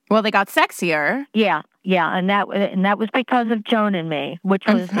 Well, they got sexier. Yeah, and that was because of Joan and me, which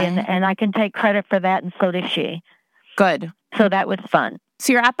was and I can take credit for that, and so does she. Good. So that was fun.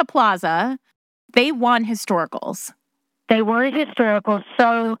 So you're at the Plaza. They won historicals. They were historical.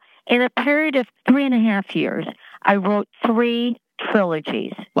 So in a period of 3.5 years, I wrote 3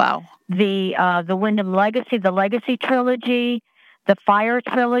 trilogies. Wow. The Wyndham Legacy, the Legacy trilogy, the Fire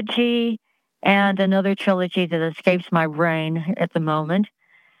trilogy, and another trilogy that escapes my brain at the moment.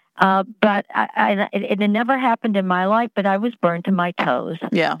 But it never happened in my life, but I was burned to my toes.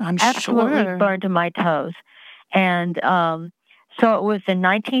 Yeah, I'm absolutely sure. Burned to my toes. And so it was in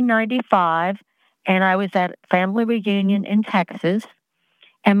 1995, and I was at a family reunion in Texas,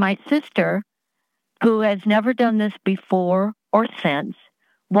 and my sister, who has never done this before or since,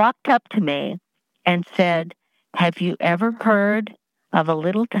 walked up to me and said, have you ever heard of a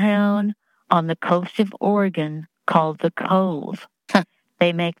little town on the coast of Oregon called the Cove?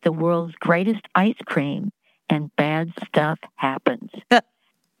 They make the world's greatest ice cream, and bad stuff happens.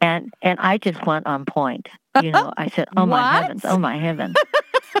 And I just went on point. I said, oh, my heavens, oh, my heavens.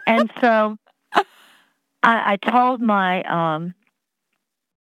 And so I told my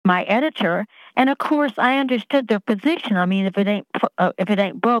my editor, and of course I understood their position. I mean, if it ain't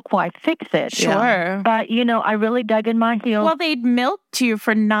broke, why fix it? Sure. Yeah. But I really dug in my heels. Well, they'd milked you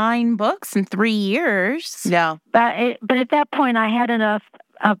for 9 books in 3 years. Yeah. But at that point, I had enough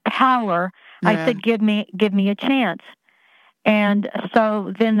power. Yeah. I said, give me a chance. And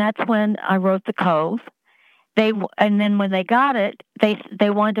so then that's when I wrote The Cove. And then when they got it,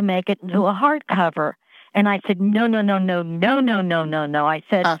 they wanted to make it into a hardcover. And I said, no. I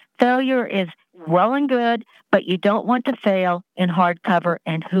said, failure is well and good, but you don't want to fail in hardcover,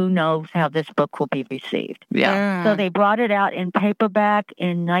 and who knows how this book will be received. Yeah. So they brought it out in paperback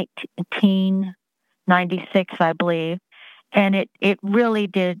in 1996, I believe, and it really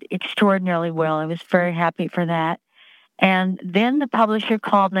did extraordinarily well. I was very happy for that. And then the publisher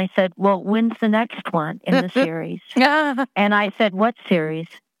called and they said, well, when's the next one in the series? And I said, what series?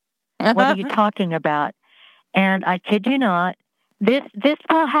 What are you talking about? And I kid you not, this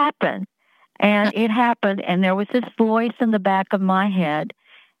will happen. And it happened, and there was this voice in the back of my head,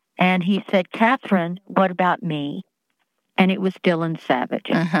 and he said, Catherine, what about me? And it was Dylan Savage.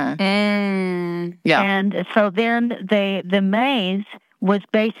 Yeah. And so then the Maze was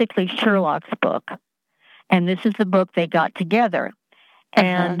basically Sherlock's book. And this is the book they got together.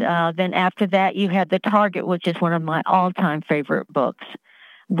 And then after that, you had The Target, which is one of my all-time favorite books,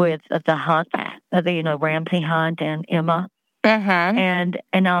 with the Hunt, Ramsey Hunt and Emma. And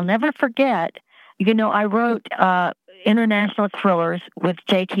I'll never forget, I wrote international thrillers with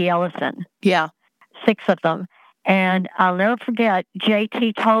J.T. Ellison. Yeah. 6 of them. And I'll never forget,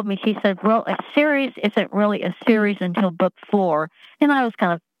 J.T. told me, she said, well, a series isn't really a series until book 4. And I was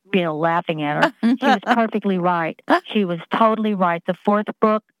kind of, laughing at her. She was perfectly right. She was totally right. The 4th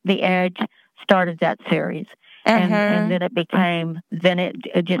book, The Edge, started that series. And then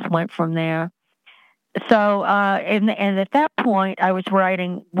it just went from there. So, and at that point, I was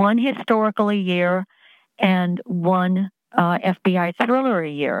writing 1 historical a year and 1 FBI thriller a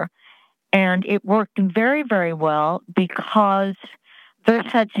year. And it worked very, very well because they're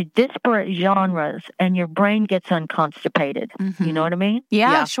such disparate genres and your brain gets unconstipated. You know what I mean?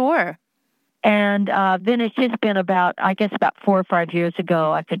 Yeah, sure. And then it's just been about 4 or 5 years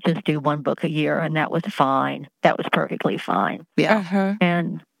ago, I could just do 1 book a year, and that was fine. That was perfectly fine. Yeah.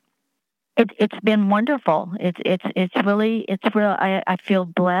 And it's been wonderful. It's real. I feel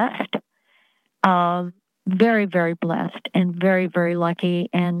blessed, very, very blessed, and very, very lucky,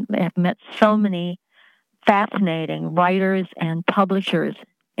 and have met so many fascinating writers and publishers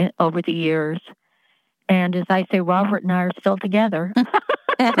over the years. And as I say, Robert and I are still together.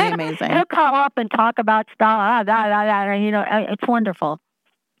 Pretty amazing. He'll call up and talk about stuff. It's wonderful.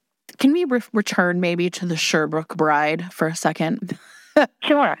 Can we return maybe to the Sherbrooke Bride for a second?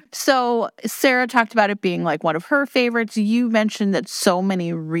 Sure. So Sarah talked about it being like one of her favorites. You mentioned that so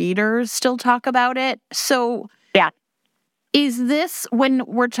many readers still talk about it. So yeah. Is this, when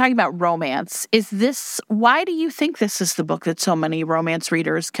we're talking about romance, why do you think this is the book that so many romance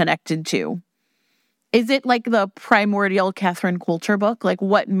readers connected to? Is it like the primordial Catherine Coulter book? Like,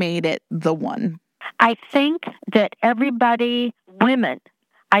 what made it the one? I think that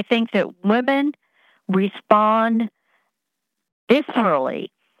women respond viscerally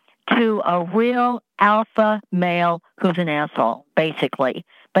to a real alpha male who's an asshole, basically.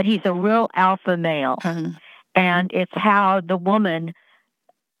 But he's a real alpha male. And it's how the woman,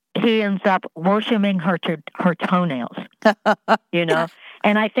 he ends up worshiping her toenails,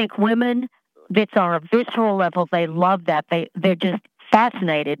 And I think women, it's on a visceral level, they love that. They're just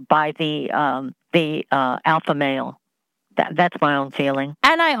fascinated by the alpha male. That's my own feeling.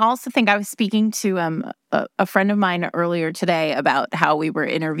 And I also think I was speaking to a friend of mine earlier today about how we were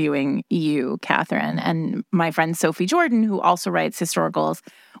interviewing you, Catherine, and my friend Sophie Jordan, who also writes historicals,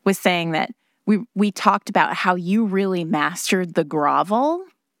 was saying that we talked about how you really mastered the grovel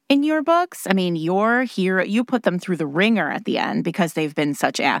in your books. I mean, you put them through the ringer at the end because they've been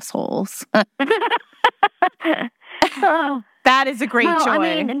such assholes. That is a great joy.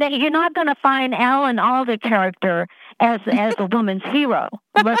 I mean, you're not going to find Alan Alda character as a woman's hero.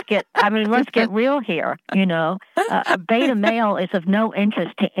 Let's get real here. A beta male is of no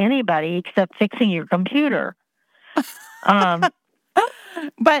interest to anybody except fixing your computer.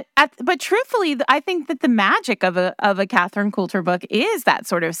 But truthfully, I think that the magic of a Catherine Coulter book is that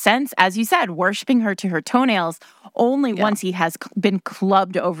sort of sense, as you said, worshiping her to her toenails. Only once he has been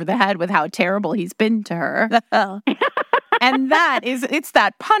clubbed over the head with how terrible he's been to her. And it's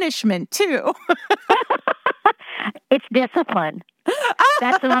that punishment too. It's discipline.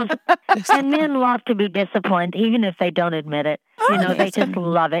 That's the most, and men love to be disciplined, even if they don't admit it. They just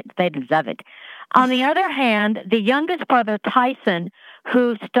love it. They deserve it. On the other hand, the youngest brother, Tyson,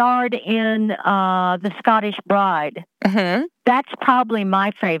 who starred in The Scottish Bride, that's probably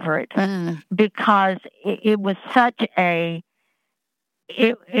my favorite because it was such a.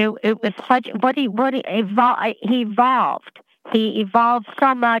 It was such he evolved. He evolved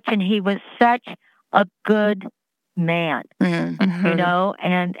so much, and he was such a good man, and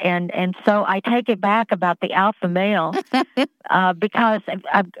so I take it back about the alpha male because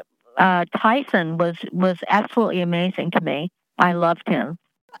Tyson was absolutely amazing to me. I loved him.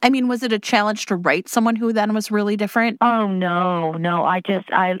 I mean, was it a challenge to write someone who then was really different? Oh no!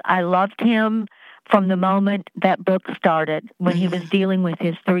 I loved him from the moment that book started, when he was dealing with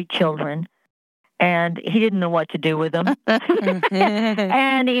his 3 children. And he didn't know what to do with them.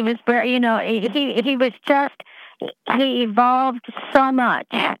 And he was very, he was just, he evolved so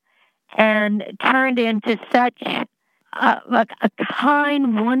much and turned into such a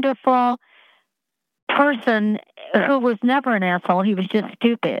kind, wonderful person who was never an asshole. He was just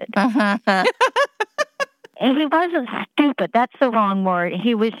stupid. And he wasn't stupid. That's the wrong word.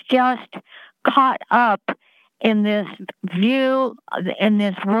 He was just caught up in this worldview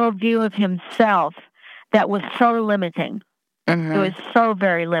of himself that was so limiting. It was so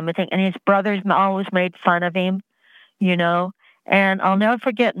very limiting. And his brothers always made fun of him, And I'll never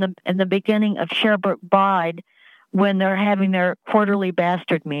forget in the beginning of Sherbrooke Bride when they're having their quarterly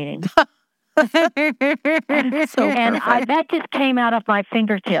bastard meeting. So And that just came out of my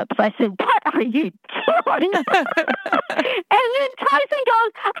fingertips. I said, "What are you doing?" And then Tyson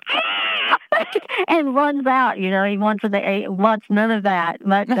goes, "Ah!" and runs out. He wants none of that.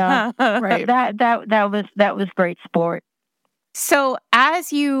 But right. that was great sport. So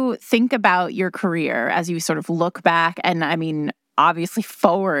as you think about your career, as you sort of look back, and I mean, obviously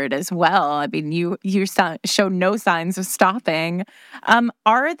forward as well. I mean, you show no signs of stopping.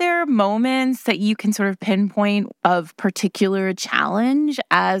 Are there moments that you can sort of pinpoint of particular challenge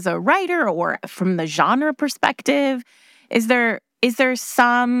as a writer or from the genre perspective? Is there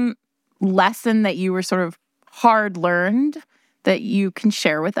some lesson that you were sort of hard learned that you can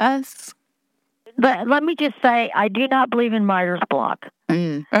share with us? But let me just say, I do not believe in writer's block.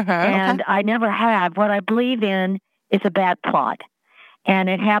 And I never have. What I believe in is a bad plot. And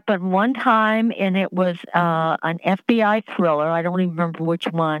it happened one time, and it was an FBI thriller. I don't even remember which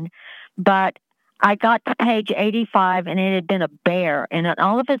one. But I got to page 85, and it had been a bear. And then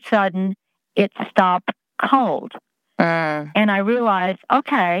all of a sudden, it stopped cold. And I realized,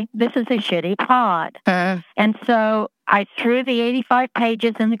 okay, this is a shitty plot. And so I threw the 85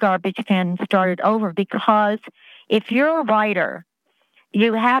 pages in the garbage can and started over, because if you're a writer,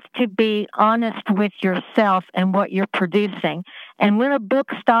 you have to be honest with yourself and what you're producing. And when a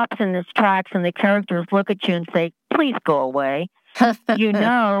book stops in its tracks and the characters look at you and say, "Please go away," you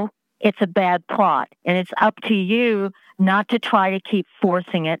know it's a bad plot. And it's up to you not to try to keep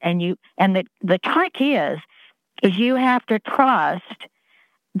forcing it. And the trick is you have to trust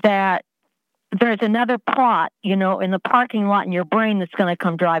that there's another plot, in the parking lot in your brain that's going to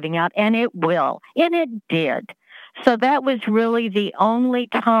come driving out, and it will. And it did. So that was really the only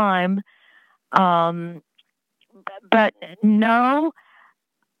time. But no,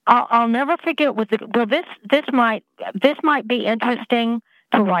 I'll never forget this might be interesting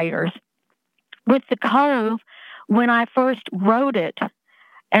to writers. With The Cove, when I first wrote it,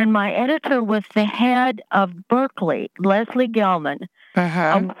 and my editor was the head of Berkeley, Leslie Gelman,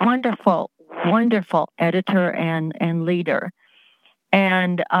 a wonderful, wonderful editor and leader.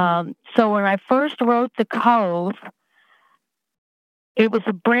 And so when I first wrote The Cove, it was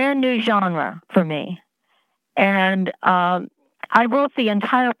a brand new genre for me. And I wrote the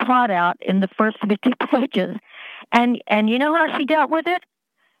entire plot out in the first 50 pages. And you know how she dealt with it?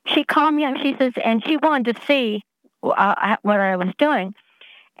 She called me up, she says, and she wanted to see what I was doing.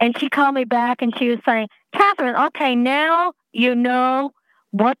 And she called me back and she was saying, "Catherine, okay, now you know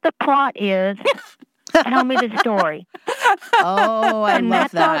what the plot is. Tell me the story." Oh, I love that. And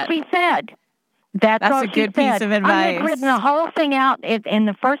that's all she said. That's all a good piece of advice. I had written the whole thing out in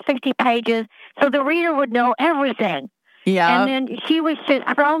the first 50 pages so the reader would know everything. Yeah. And then she was just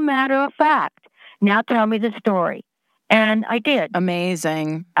so matter of fact. "Now tell me the story." And I did.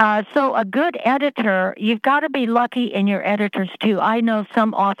 Amazing. So a good editor, you've got to be lucky in your editors too. I know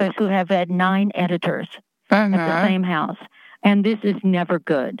some authors who have had 9 editors at the same house. And this is never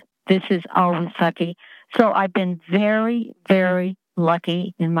good. This is always sucky. So I've been very, very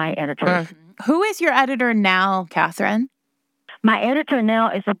lucky in my editors. Who is your editor now, Catherine? My editor now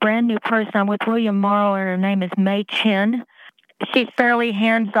is a brand new person. I'm with William Morrow, and her name is May Chin. She's fairly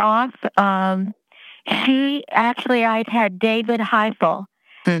hands-off. I'd had David Heifel,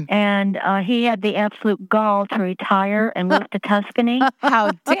 and he had the absolute gall to retire and move to Tuscany. How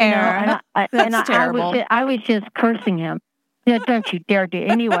dare! That's terrible. I was just cursing him. Yeah, don't you dare do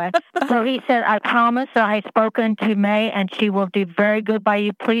it. Anyway, so he said, "I promise I have spoken to May, and she will do very good by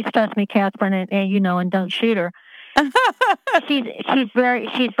you. Please trust me, Catherine, and don't shoot her." She's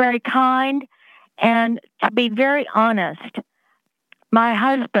very kind, and to be very honest, my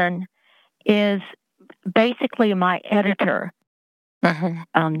husband is basically my editor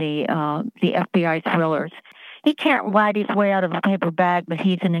on the FBI thrillers. He can't write his way out of a paper bag, but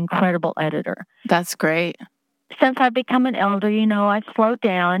he's an incredible editor. That's great. Since I've become an elder, I've slowed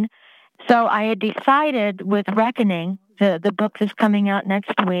down. So I had decided with Reckoning, the book that's coming out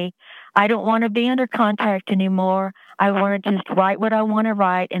next week, I don't want to be under contract anymore. I want to just write what I want to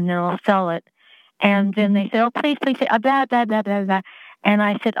write, and then I'll sell it. And then they said, "Oh, please, that. And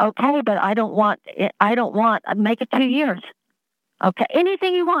I said, "Okay, but I don't want, make it 2 years. Okay,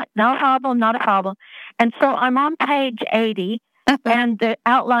 anything you want, not a problem. And so I'm on page 80, and the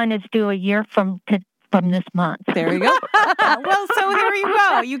outline is due a year from this month. There you go. Well, so here you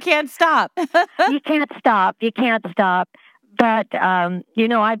go. You can't stop. You can't stop. But,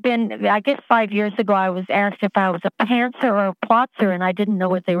 I've been, I guess 5 years ago, I was asked if I was a pantser or a plotzer, and I didn't know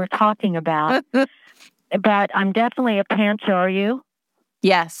what they were talking about. but I'm definitely a pants, are you?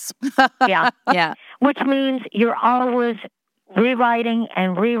 Yes. Yeah. Yeah. Which means you're always rewriting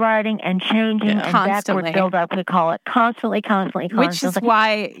and changing and Constantly. backward build-up, we call it. Constantly. Which is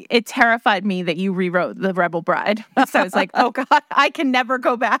why it terrified me that you rewrote The Rebel Bride. So I was like, oh God, I can never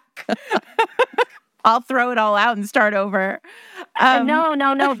go back. I'll throw it all out and start over. No.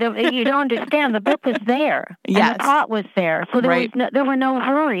 You don't understand. The book was there. Yes. And the plot was there. So there were no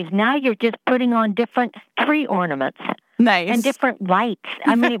hurries. Now you're just putting on different tree ornaments. Nice. And different lights.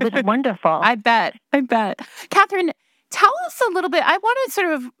 I mean, it was wonderful. I bet. Catherine, tell us a little bit. I want to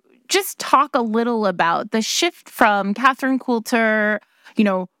sort of just talk a little about the shift from Catherine Coulter,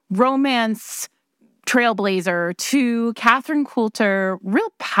 romance trailblazer, to Catherine Coulter,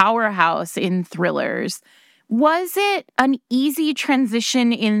 real powerhouse in thrillers. Was it an easy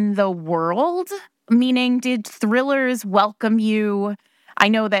transition in the world? Meaning, did thrillers welcome you? I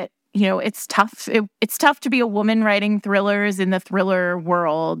know that, it's tough. It's tough to be a woman writing thrillers in the thriller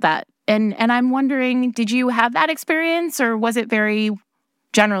world. And I'm wondering, did you have that experience, or was it very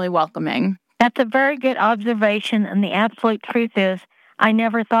generally welcoming? That's a very good observation, and the absolute truth is, I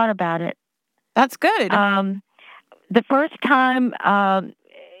never thought about it. That's good. The first time,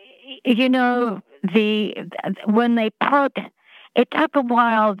 when they it took a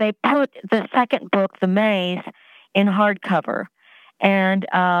while. They put the second book, The Maze, in hardcover, and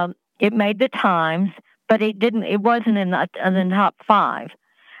it made the Times, but it didn't. It wasn't in the top 5.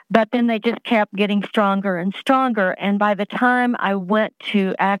 But then they just kept getting stronger and stronger. And by the time I went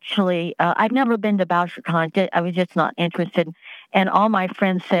to actually, I'd never been to BoucherCon. I was just not interested. And all my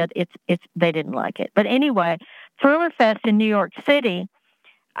friends said they didn't like it. But anyway, Thriller Fest in New York City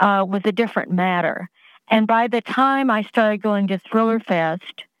was a different matter. And by the time I started going to Thriller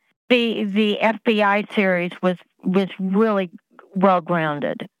Fest, the FBI series was really well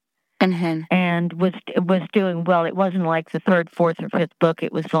grounded. And was doing well. It wasn't like the 3rd, 4th, or 5th book.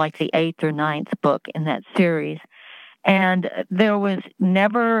 It was like the 8th or 9th book in that series. And there was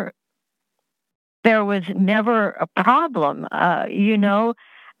never a problem. It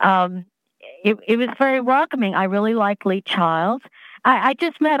was very welcoming. I really liked Lee Childs. I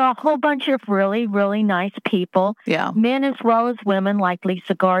just met a whole bunch of really, really nice people. Yeah. Men as well as women, like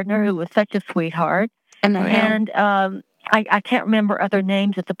Lisa Gardner, who was such a sweetheart. I can't remember other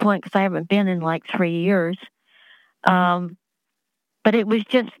names at the point because I haven't been in like 3 years. But it was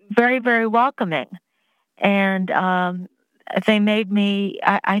just very, very welcoming. And they made me,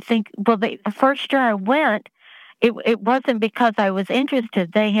 I think, the first year I went, it wasn't because I was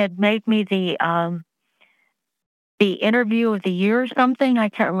interested. They had made me the interview of the year or something. I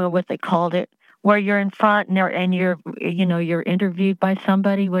can't remember what they called it, where you're in front and you're interviewed by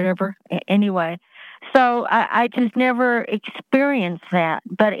somebody, whatever. Anyway. So I just never experienced that.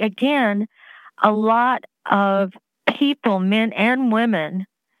 But again, a lot of people, men and women,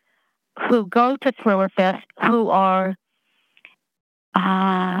 who go to Thriller Fest who are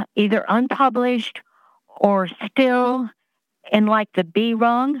either unpublished or still in like the B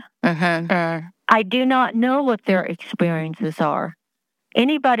rung. I do not know what their experiences are.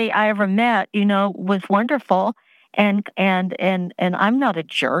 Anybody I ever met, was wonderful. And I'm not a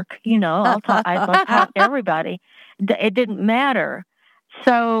jerk, I'll talk to everybody. It didn't matter.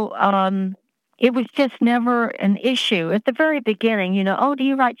 So it was just never an issue at the very beginning. Do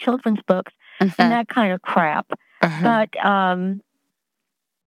you write children's books and that kind of crap? But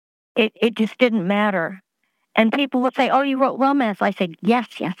it just didn't matter. And people would say, "Oh, you wrote romance." I said, "Yes."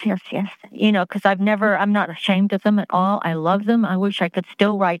 Because I'm not ashamed of them at all. I love them. I wish I could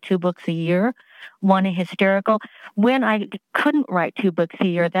still write 2 books a year. One a hysterical. When I couldn't write 2 books a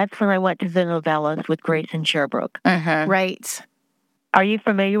year, that's when I went to the novellas with Grace and Sherbrooke. Right. Are you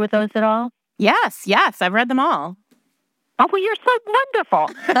familiar with those at all? Yes. I've read them all. Oh, well, you're so wonderful.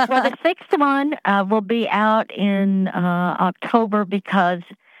 Well, the 6th one will be out in October because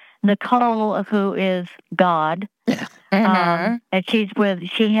Nicole, who is God, and she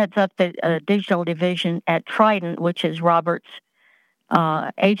heads up the digital division at Trident, which is Robert's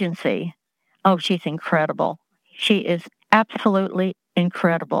agency. Oh, she's incredible. She is absolutely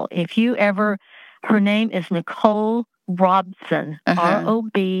incredible. If you ever, her name is Nicole Robson, Robson.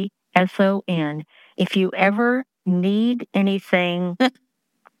 If you ever need anything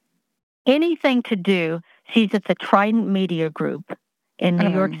to do, she's at the Trident Media Group in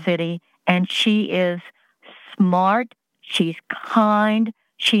New York City, and she is smart, she's kind,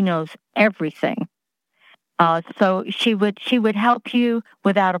 she knows everything. So she would help you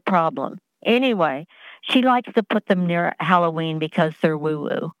without a problem. Anyway, she likes to put them near Halloween because they're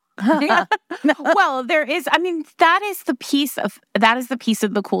woo-woo. Well, there is, I mean, that is the piece of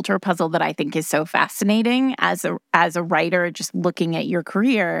the Coulter puzzle that I think is so fascinating as a writer, just looking at your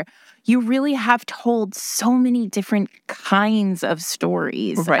career. You really have told so many different kinds of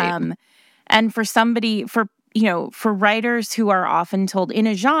stories. Right. And for writers who are often told in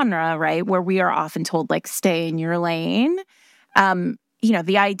a genre, right, where we are often told, like, stay in your lane,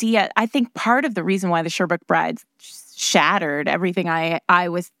 the idea, I think part of the reason why the Sherbrooke Brides shattered everything I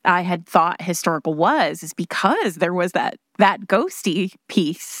had thought historical is because there was that ghosty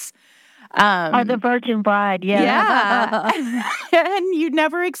piece. Or the Virgin Bride, yeah. And you'd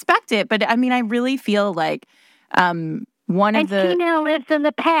never expect it. But I mean, I really feel like she now lives in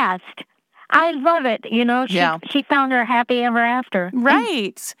the past. I love it. She found her happy ever after.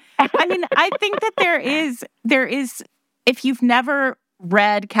 Right. I mean, I think that there is, if you've never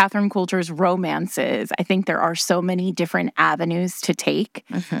read Catherine Coulter's romances, I think there are so many different avenues to take.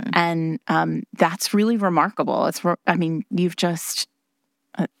 Mm-hmm. And that's really remarkable. You're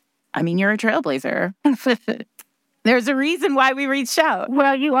a trailblazer. There's a reason why we reached out.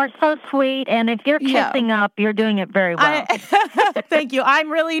 Well, you are so sweet, and if you're kissing up, you're doing it very well. Thank you.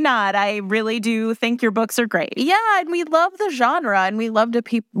 I'm really not. I really do think your books are great. Yeah, and we love the genre, and we love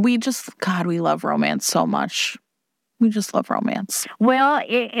we love romance so much. We just love romance. Well,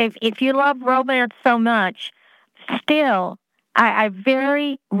 if you love romance so much, still, I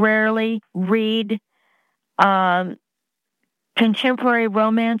very rarely read contemporary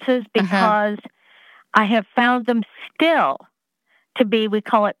romances because I have found them still to be, we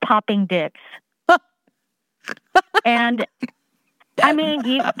call it popping dicks. And, I mean,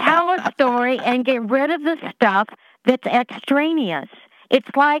 you tell a story and get rid of the stuff that's extraneous. It's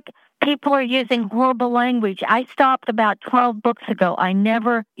like people are using horrible language. I stopped about 12 books ago. I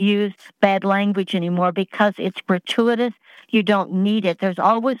never use bad language anymore because it's gratuitous. You don't need it. There's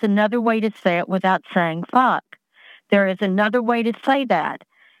always another way to say it without saying fuck. There is another way to say that.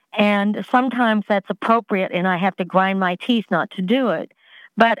 And sometimes that's appropriate, and I have to grind my teeth not to do it.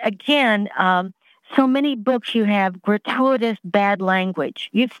 But again, so many books you have gratuitous bad language.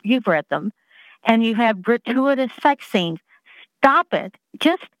 You've read them. And you have gratuitous sex scenes. Stop it.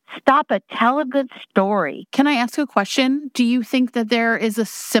 Just stop it. Tell a good story. Can I ask a question? Do you think that there is a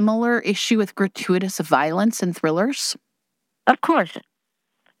similar issue with gratuitous violence in thrillers? Of course.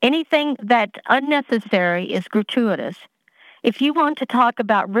 Anything that's unnecessary is gratuitous. If you want to talk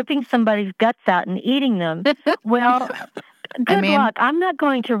about ripping somebody's guts out and eating them, well, good luck. I'm not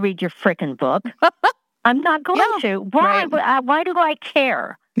going to read your frickin' book. I'm not going to. Why? Right. Why do I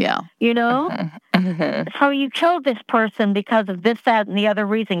care? Yeah. You know? So you killed this person because of this, that, and the other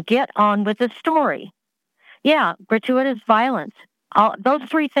reason. Get on with the story. Yeah, gratuitous violence. Those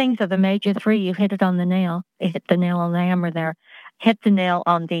three things are the major three. You hit it on the nail. You hit the nail on the hammer there. Hit the nail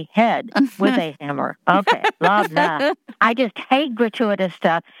on the head with a hammer. Okay, love that. I just hate gratuitous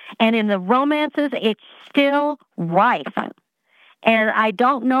stuff. And in the romances, it's still rife. And I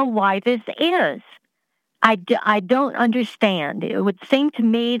don't know why this is. I don't understand. It would seem to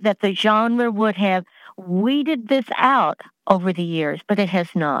me that the genre would have weeded this out over the years, but it has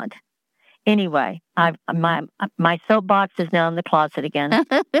not. Anyway, my soapbox is now in the closet again.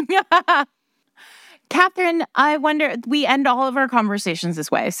 Catherine, I wonder, we end all of our conversations this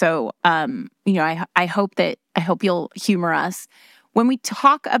way. So, I hope you'll humor us. When we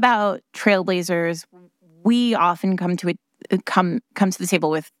talk about trailblazers, we often come to the table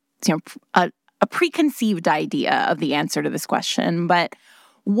with, a preconceived idea of the answer to this question. But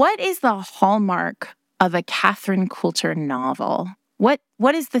what is the hallmark of a Catherine Coulter novel? What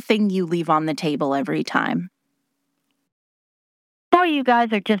is the thing you leave on the table every time? Boy, you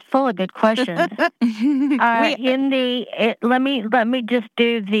guys are just full of good questions. Let me just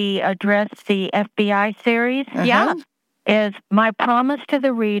do the FBI series. Yeah. Is my promise to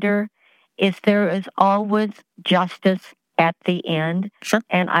the reader is there is always justice at the end. Sure.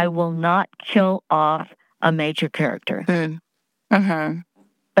 And I will not kill off a major character.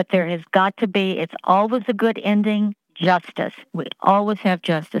 But there has got to be, it's always a good ending, justice. We always have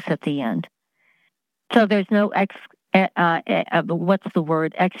justice at the end. So there's no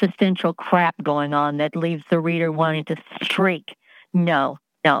existential crap going on that leaves the reader wanting to shriek. No,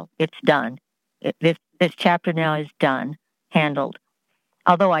 it's done. This chapter now is done, handled.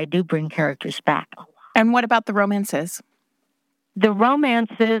 Although I do bring characters back. And what about the romances? The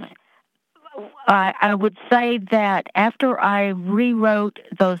romances, I would say that after I rewrote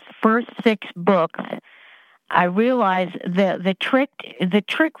those first 6 books, I realized that the trick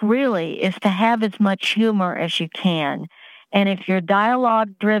really is to have as much humor as you can. And if you're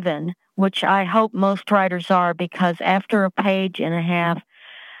dialogue driven, which I hope most writers are, because after a page and a half,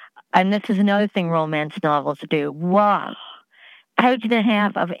 and this is another thing romance novels do. Wow. Page and a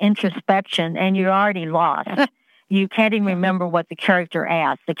half of introspection, and you're already lost. You can't even remember what the character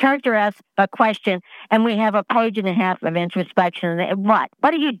asked. The character asks a question, and we have a page and a half of introspection. What?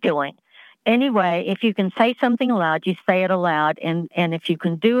 What are you doing? Anyway, if you can say something aloud, you say it aloud, and if you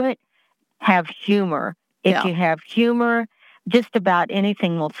can do it, have humor. If you have humor, just about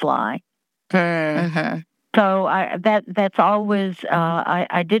anything will fly. Mm-hmm. So that's always,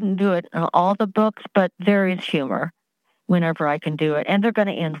 I didn't do it in all the books, but there is humor whenever I can do it, and they're going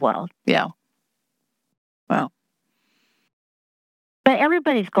to end well. Yeah. Wow. But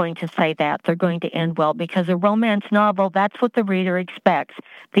everybody's going to say that. They're going to end well because a romance novel, that's what the reader expects.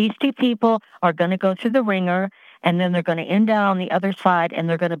 These two people are going to go through the ringer, and then they're going to end out on the other side, and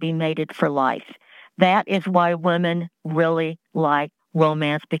they're going to be mated for life. That is why women really like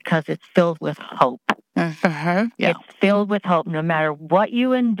romance, because it's filled with hope. Uh-huh. Yeah. It's filled with hope. No matter what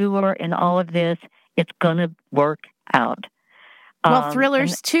you endure in all of this, it's going to work out. Well,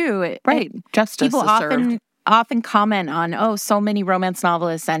 thrillers too. Right. Justice people is often comment on, so many romance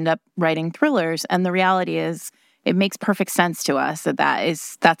novelists end up writing thrillers. And the reality is it makes perfect sense to us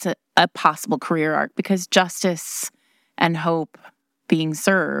that's a possible career arc, because justice and hope being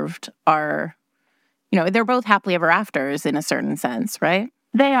served are, they're both happily ever afters in a certain sense, right?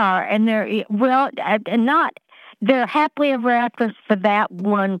 They are. And they're happily ever after for that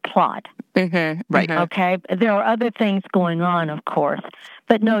one plot. Mm-hmm. Right. Mm-hmm. Okay. There are other things going on, of course.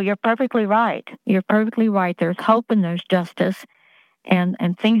 But no, you're perfectly right. You're perfectly right. There's hope and there's justice, and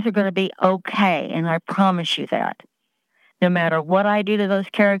things are going to be okay. And I promise you that. No matter what I do to those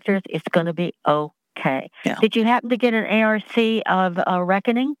characters, it's going to be okay. Yeah. Did you happen to get an ARC of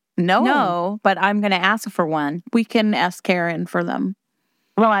Reckoning? No, but I'm going to ask for one. We can ask Karen for them.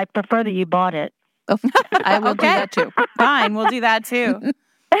 Well, I prefer that you bought it. I will do that too. Fine, we'll do that too.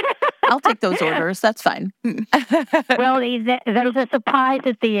 I'll take those orders. That's fine. Well, there's a surprise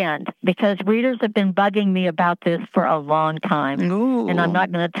at the end, because readers have been bugging me about this for a long time. Ooh. And I'm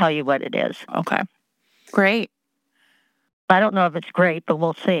not going to tell you what it is. Okay. Great. I don't know if it's great, but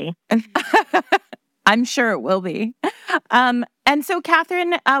we'll see. I'm sure it will be. And so,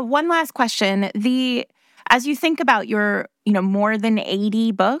 Catherine, one last question. As you think about your, more than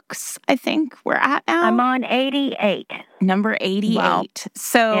 80 books, I think we're at now. I'm on 88. Number 88. Wow.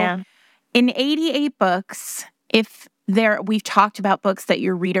 So in 88 books, we've talked about books that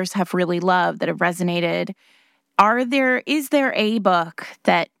your readers have really loved, that have resonated. Is there a book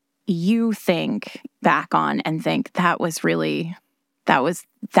that you think back on and think that was really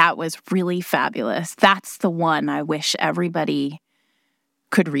fabulous? That's the one I wish everybody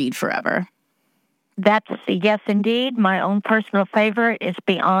could read forever. Yes, indeed. My own personal favorite is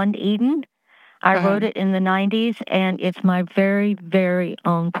Beyond Eden. I wrote it in the 90s, and it's my very, very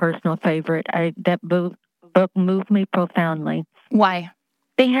own personal favorite. That book moved me profoundly. Why?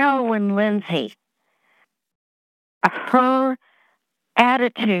 The heroine, Lindsay, her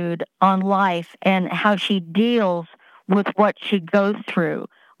attitude on life and how she deals with what she goes through,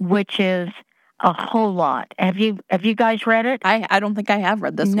 which is a whole lot. Have you guys read it? I don't think I have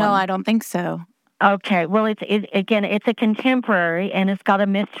read this one. No, I don't think so. Okay, well, it's a contemporary, and it's got a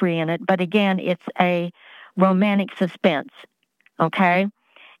mystery in it, but again, it's a romantic suspense, okay?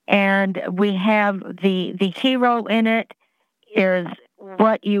 And we have the hero in it is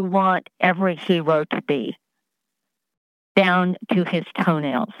what you want every hero to be, down to his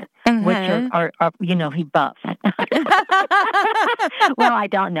toenails, which are he buffs. Well, I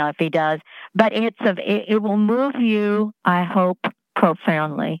don't know if he does, but it will move you, I hope,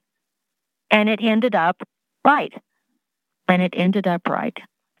 profoundly. And it ended up right.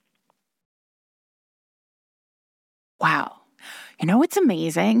 Wow. What's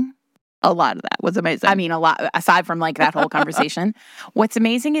amazing? A lot of that was amazing. I mean, a lot, aside from that whole conversation. What's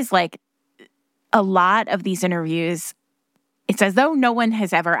amazing is a lot of these interviews, it's as though no one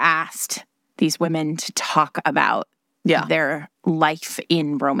has ever asked these women to talk about their life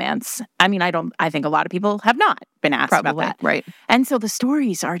in romance. I mean, I think a lot of people have not been asked about that. Right. And so the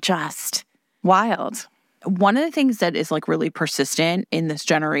stories are just wild. One of the things that is really persistent in this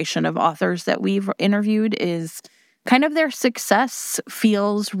generation of authors that we've interviewed is kind of their success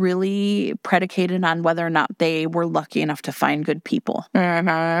feels really predicated on whether or not they were lucky enough to find good people.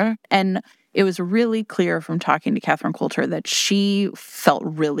 Mm-hmm. And it was really clear from talking to Catherine Coulter that she felt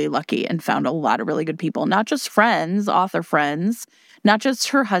really lucky and found a lot of really good people, not just friends, author friends, not just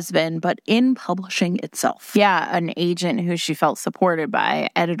her husband, but in publishing itself. Yeah, an agent who she felt supported by,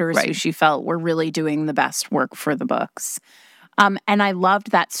 editors who she felt were really doing the best work for the books. And I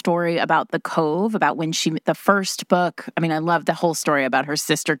loved that story about the Cove, about when the first book. I mean, I loved the whole story about her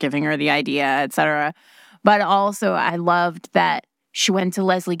sister giving her the idea, et cetera. But also I loved that she went to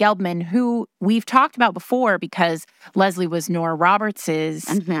Leslie Gelbman, who we've talked about before because Leslie was Nora Roberts'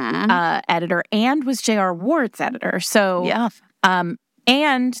 editor and was J.R. Ward's editor. So, Yeah.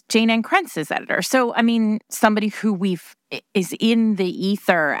 And Jane Ann Krentz's editor. So, I mean, somebody who is in the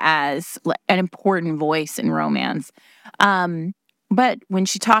ether as an important voice in romance. But when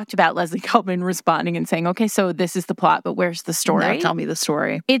she talked about Leslie Gelbman responding and saying, okay, so this is the plot, but where's the story? Now tell me the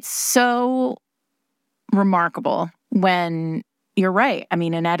story. It's so remarkable when you're right. I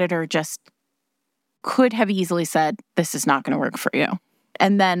mean, an editor just could have easily said, this is not going to work for you.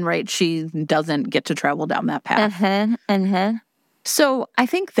 And then, right, she doesn't get to travel down that path. So I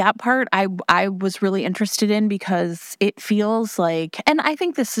think that part I was really interested in because it feels like, and I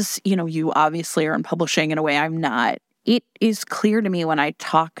think this is, you obviously are in publishing in a way I'm not. It is clear to me when I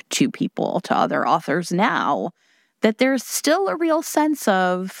talk to people, to other authors now, that there's still a real sense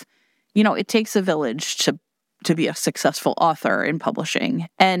of, it takes a village to be a successful author in publishing.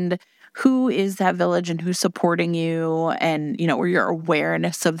 And who is that village and who's supporting you and, or your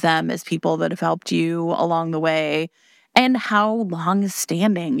awareness of them as people that have helped you along the way. And how long is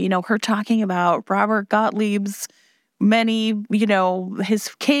standing? Her talking about Robert Gottlieb's many, his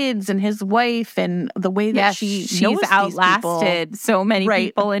kids and his wife and the way that she's outlasted so many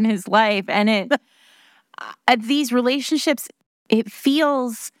people in his life. And these relationships, it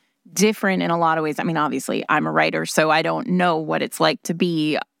feels different in a lot of ways. I mean, obviously, I'm a writer, so I don't know what it's like to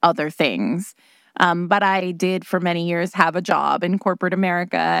be other things. But I did for many years have a job in corporate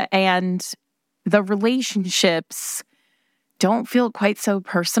America, and the relationships don't feel quite so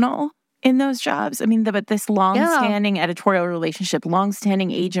personal in those jobs. I mean, but this long-standing editorial relationship, long-standing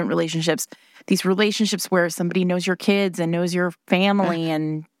agent relationships, these relationships where somebody knows your kids and knows your family.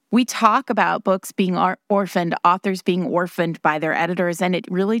 And we talk about books being orphaned, authors being orphaned by their editors, and it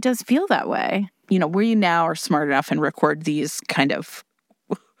really does feel that way. We now are smart enough and record these kind of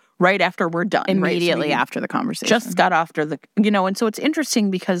right after we're done. Immediately after the conversation. Just got after and so it's interesting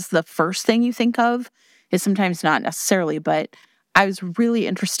because the first thing you think of is sometimes not necessarily, but I was really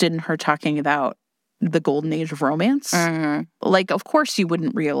interested in her talking about the golden age of romance. Like, of course you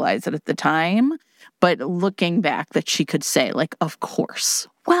wouldn't realize it at the time, but looking back that she could say, like, of course.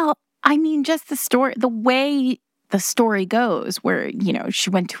 Well, I mean, just the way the story goes where, she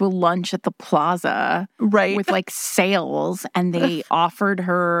went to a lunch at the plaza with like sales and they offered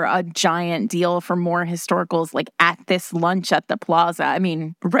her a giant deal for more historicals like at this lunch at the plaza. I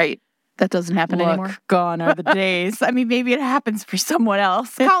mean, that doesn't happen anymore. Gone are the days. I mean, maybe it happens for someone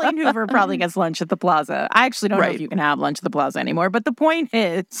else. Colleen Hoover probably gets lunch at the plaza. I actually don't know if you can have lunch at the plaza anymore. But the point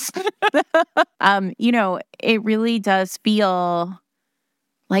is, it really does feel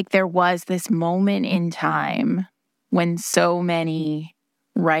like there was this moment in time when so many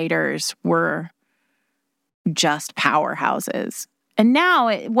writers were just powerhouses. And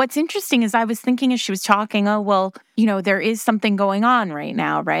now what's interesting is I was thinking as she was talking, there is something going on right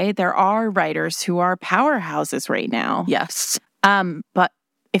now, right? There are writers who are powerhouses right now. Yes. But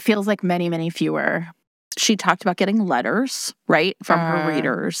it feels like many, many fewer. She talked about getting letters, right, from her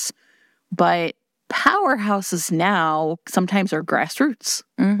readers. But powerhouses now sometimes are grassroots,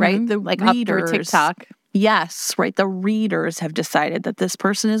 right? The like readers, up through TikTok. Yes, right. The readers have decided that this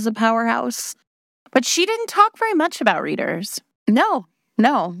person is a powerhouse. But she didn't talk very much about readers. No.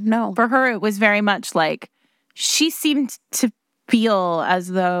 For her, it was very much like she seemed to feel as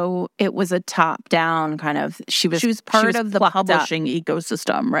though it was a top-down kind of. She was part of the publishing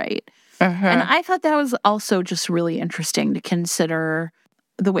ecosystem, right? And I thought that was also just really interesting to consider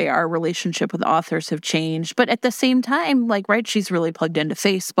the way our relationship with authors have changed. But at the same time, she's really plugged into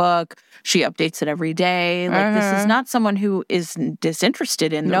Facebook. She updates it every day. This is not someone who is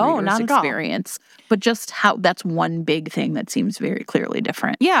disinterested in the reader's experience. But just how that's one big thing that seems very clearly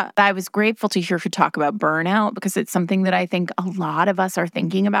different. Yeah, I was grateful to hear her talk about burnout because it's something that I think a lot of us are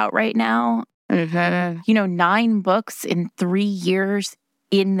thinking about right now. 9 books in 3 years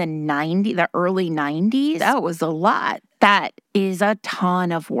in the early 90s. That was a lot. That is a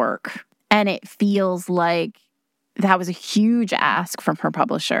ton of work. And it feels like that was a huge ask from her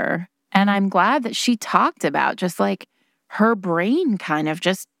publisher. And I'm glad that she talked about just like her brain kind of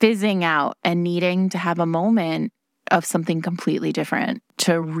just fizzing out and needing to have a moment of something completely different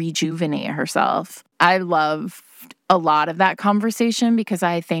to rejuvenate herself. I loved a lot of that conversation because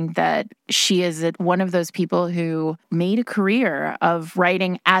I think that she is one of those people who made a career of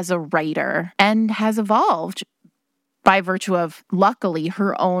writing as a writer and has evolved by virtue of, luckily,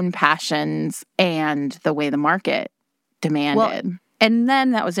 her own passions and the way the market demanded. Well, and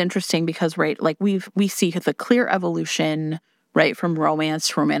then that was interesting because, right, like we see the clear evolution, right, from romance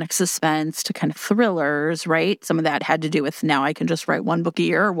to romantic suspense to kind of thrillers, right? Some of that had to do with now I can just write one book a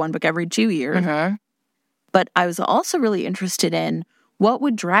year or one book every 2 years. Mm-hmm. But I was also really interested in what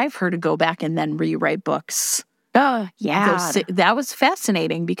would drive her to go back and then rewrite books. Oh, yeah. That was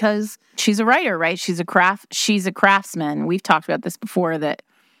fascinating because she's a writer, right? She's a craftsman. We've talked about this before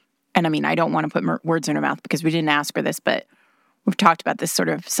and I mean, I don't want to put words in her mouth because we didn't ask her this, but we've talked about this sort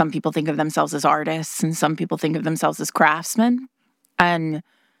of, some people think of themselves as artists and some people think of themselves as craftsmen. And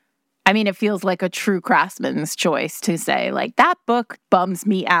I mean, it feels like a true craftsman's choice to say, like, that book bums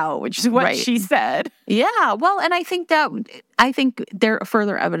me out, which is what she said. Yeah, well, and I think there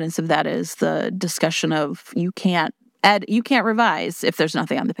further evidence of that is the discussion of you can't revise if there's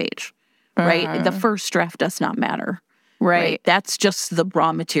nothing on the page, right? The first draft does not matter. Right. That's just the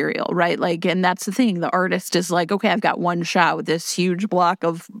raw material, right? Like, and that's the thing. The artist is like, okay, I've got one shot with this huge block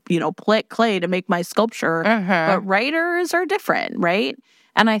of, clay to make my sculpture. But writers are different, right?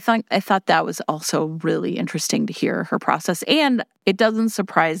 And I thought that was also really interesting to hear her process. And it doesn't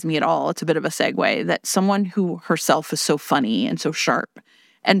surprise me at all. It's a bit of a segue that someone who herself is so funny and so sharp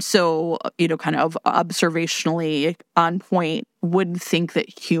and so, kind of observationally on point would think that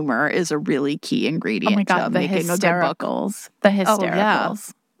humor is a really key ingredient to making a good book. The hystericals. Oh, yeah.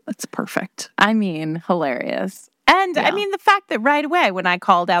 That's perfect. I mean, hilarious. And I mean, the fact that right away when I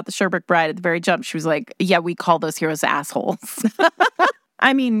called out the Sherbrooke Bride at the very jump, she was like, yeah, we call those heroes assholes.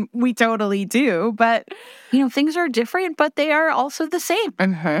 I mean, we totally do, but... things are different, but they are also the same.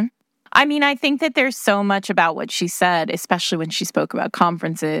 Mm-hmm. I mean, I think that there's so much about what she said, especially when she spoke about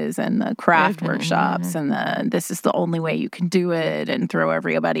conferences and the craft workshops and this is the only way you can do it and throw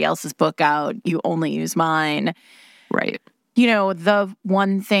everybody else's book out. You only use mine. Right. The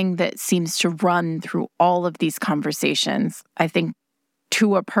one thing that seems to run through all of these conversations, I think,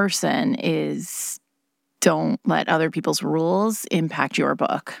 to a person is... don't let other people's rules impact your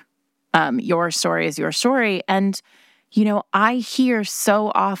book. Your story is your story. And, I hear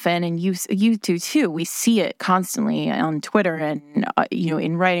so often, and you do too, we see it constantly on Twitter and,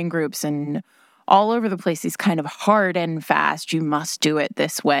 in writing groups and all over the place, these kind of hard and fast, you must do it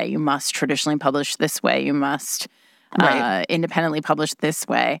this way. You must traditionally publish this way. You must independently publish this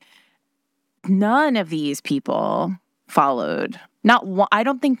way. None of these people followed. Not one, I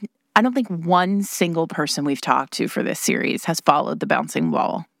don't think one single person we've talked to for this series has followed the bouncing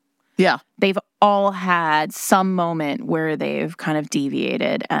ball. Yeah. They've all had some moment where they've kind of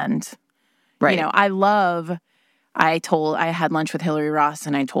deviated. And, I had lunch with Hillary Ross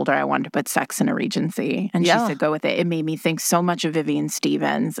and I told her I wanted to put sex in a Regency. And she said, go with it. It made me think so much of Vivian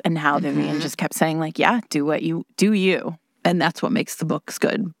Stevens and how Vivian just kept saying, like, yeah, do what you do you. And that's what makes the books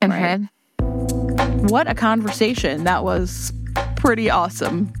good. Right? What a conversation. That was pretty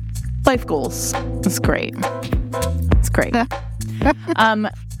awesome. Life goals. It's great. It's great.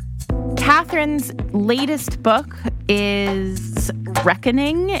 Catherine's latest book is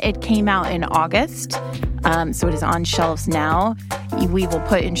Reckoning. It came out in August, so it is on shelves now. We will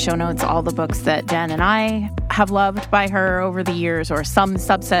put in show notes all the books that Jen and I have loved by her over the years, or some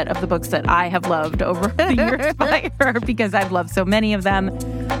subset of the books that I have loved over the years by her, because I've loved so many of them.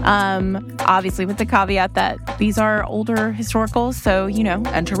 Obviously with the caveat that these are older historicals, so,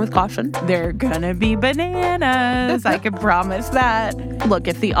 enter with caution. They're gonna be bananas. I can promise that. Look,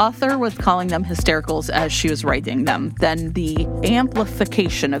 if the author was calling them hystericals as she was writing them, then the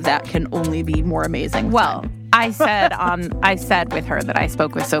amplification of that can only be more amazing. Well, I said with her that I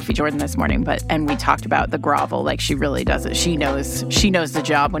spoke with Sophie Jordan this morning, and we talked about the grovel. Like, she really does it. She knows the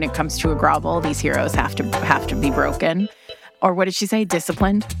job when it comes to a grovel. These heroes have to be broken. Or what did she say?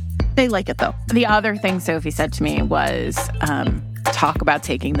 Disciplined? They like it, though. The other thing Sophie said to me was, talk about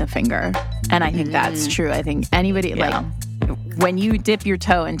taking the finger. And I think that's true. I think anybody, when you dip your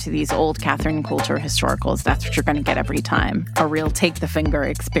toe into these old Catherine Coulter historicals, that's what you're going to get every time. A real take the finger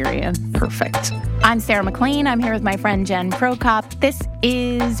experience. Perfect. I'm Sarah McLean. I'm here with my friend Jen Prokop. This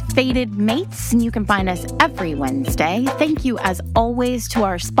is Fated Mates, and you can find us every Wednesday. Thank you, as always, to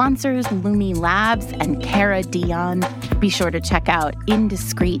our sponsors, Lumi Labs and Cara Dion. Be sure to check out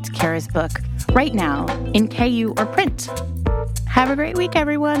Indiscreet, Cara's book, right now in KU or print. Have a great week,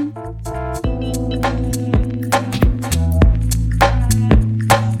 everyone.